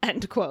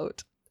 End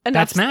quote.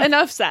 That's math.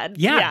 Enough said.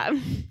 Yeah.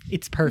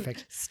 It's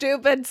perfect.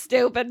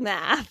 Stupid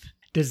math.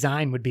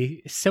 Design would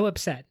be so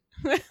upset.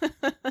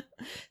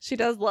 She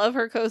does love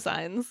her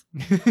cosines.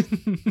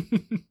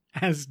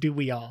 As do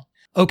we all.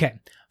 Okay,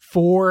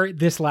 for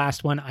this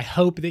last one, I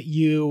hope that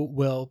you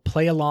will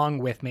play along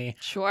with me.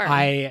 Sure.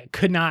 I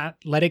could not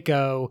let it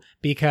go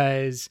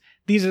because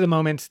these are the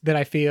moments that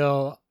I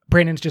feel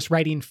Brandon's just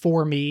writing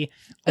for me,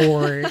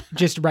 or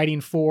just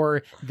writing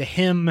for the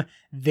him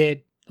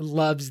that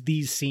loves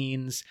these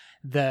scenes.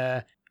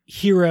 The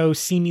hero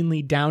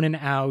seemingly down and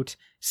out,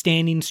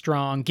 standing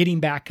strong, getting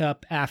back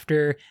up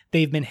after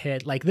they've been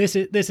hit. Like this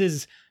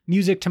is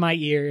music to my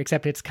ear,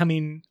 except it's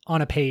coming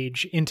on a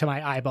page into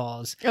my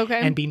eyeballs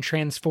and being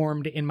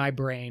transformed in my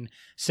brain.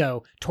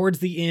 So towards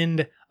the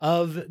end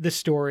of the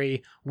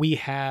story, we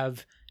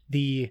have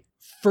the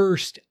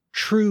first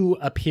true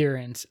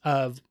appearance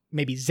of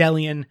maybe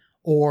Zellion,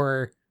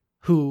 or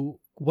who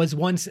was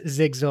once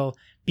Zigzel,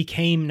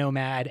 became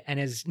Nomad, and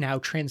is now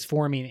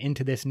transforming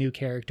into this new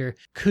character.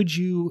 Could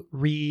you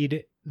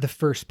read the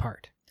first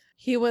part?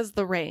 "He was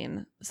the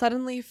rain,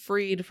 suddenly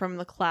freed from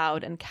the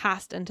cloud and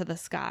cast into the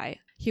sky.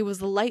 He was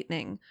the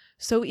lightning,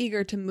 so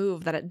eager to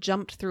move that it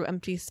jumped through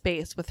empty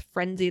space with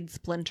frenzied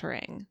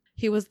splintering.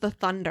 He was the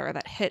thunder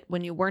that hit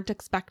when you weren't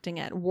expecting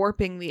it,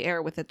 warping the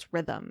air with its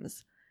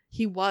rhythms.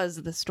 He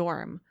was the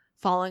storm,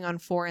 falling on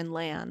foreign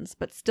lands,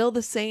 but still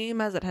the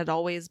same as it had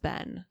always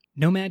been."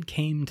 Nomad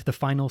came to the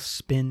final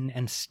spin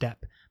and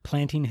step,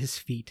 planting his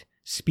feet,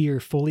 spear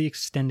fully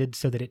extended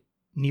so that it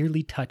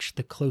nearly touched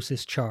the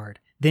closest chard.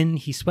 Then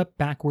he swept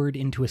backward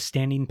into a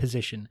standing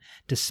position,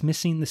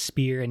 dismissing the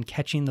spear and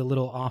catching the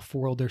little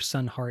off-worlder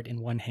Sunheart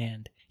in one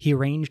hand. He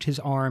arranged his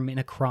arm in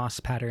a cross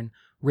pattern,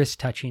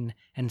 wrist-touching,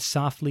 and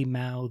softly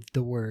mouthed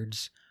the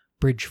words,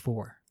 "Bridge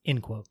 4."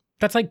 End quote.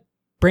 That's like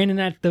Brandon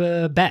at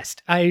the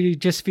best. I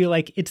just feel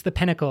like it's the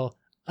pinnacle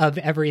of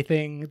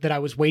everything that I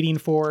was waiting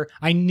for.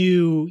 I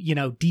knew,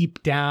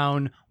 deep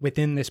down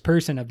within this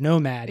person of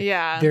Nomad,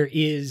 there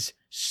is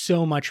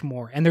so much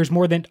more. And there's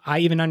more than I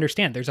even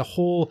understand. There's a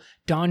whole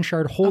Dawn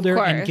Shard holder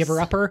and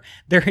giver-upper.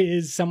 There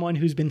is someone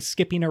who's been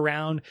skipping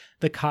around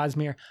the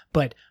Cosmere.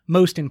 But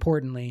most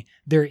importantly,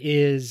 there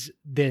is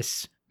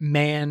this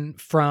man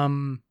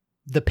from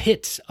the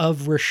pits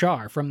of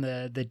Rashar, from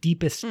the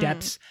deepest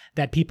depths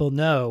that people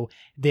know,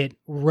 that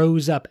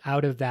rose up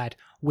out of that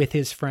with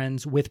his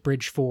friends, with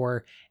Bridge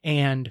 4,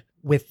 and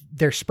with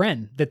their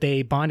spren that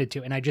they bonded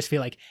to. And I just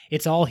feel like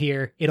it's all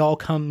here. It all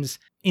comes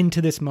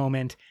into this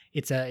moment.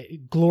 It's a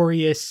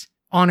glorious,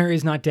 honor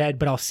is not dead,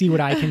 but I'll see what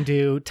I can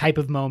do type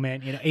of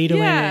moment.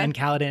 Adolin and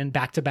Kaladin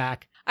back to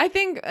back. I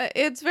think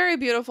it's very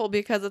beautiful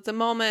because it's a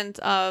moment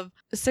of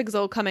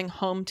Sigzil coming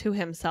home to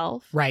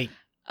himself. Right.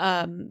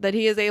 That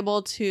he is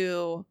able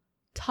to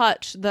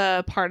touch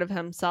the part of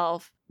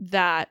himself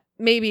that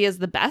maybe is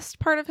the best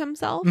part of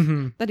himself,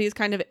 that he's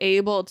kind of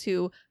able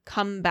to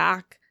come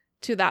back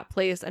to that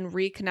place and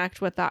reconnect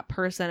with that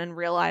person and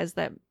realize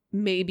that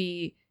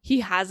maybe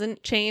he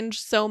hasn't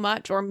changed so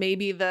much, or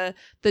maybe the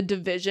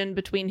division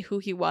between who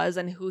he was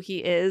and who he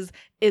is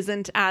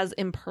isn't as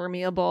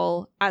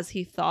impermeable as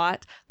he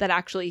thought, that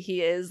actually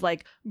he is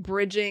like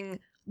bridging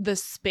the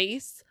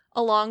space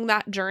along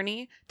that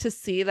journey to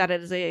see that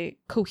it is a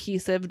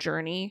cohesive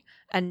journey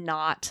and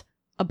not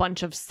a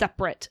bunch of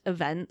separate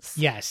events.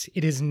 Yes,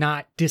 it is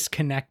not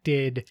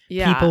disconnected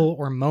people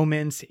or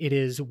moments. It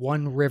is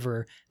one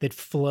river that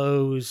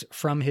flows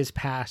from his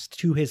past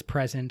to his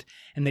present,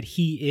 and that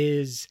he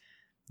is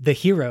the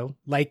hero,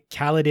 like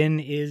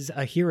Kaladin is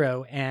a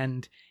hero,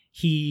 and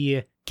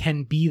he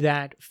can be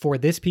that for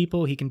this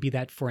people. He can be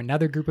that for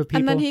another group of people.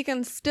 And then he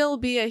can still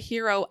be a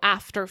hero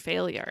after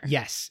failure.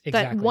 Yes,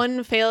 exactly. That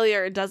one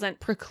failure doesn't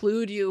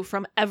preclude you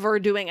from ever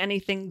doing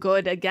anything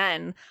good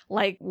again.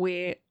 Like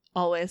we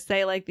always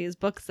say, like these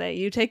books say,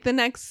 you take the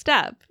next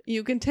step.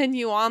 You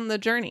continue on the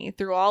journey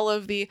through all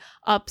of the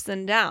ups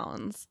and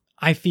downs.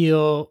 I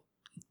feel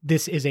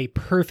this is a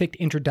perfect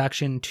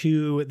introduction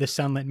to the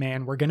Sunlit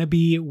Man. We're going to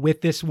be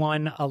with this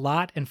one a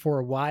lot and for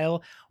a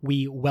while.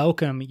 We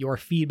welcome your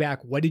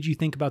feedback. What did you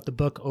think about the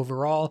book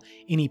overall?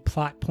 Any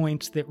plot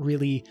points that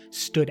really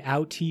stood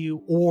out to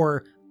you?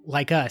 Or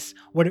like us,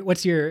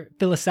 what's your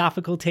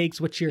philosophical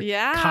takes? What's your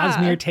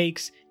Cosmere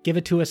takes? Give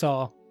it to us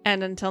all.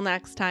 And until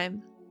next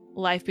time,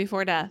 life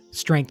before death.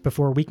 Strength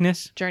before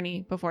weakness.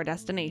 Journey before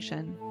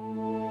destination.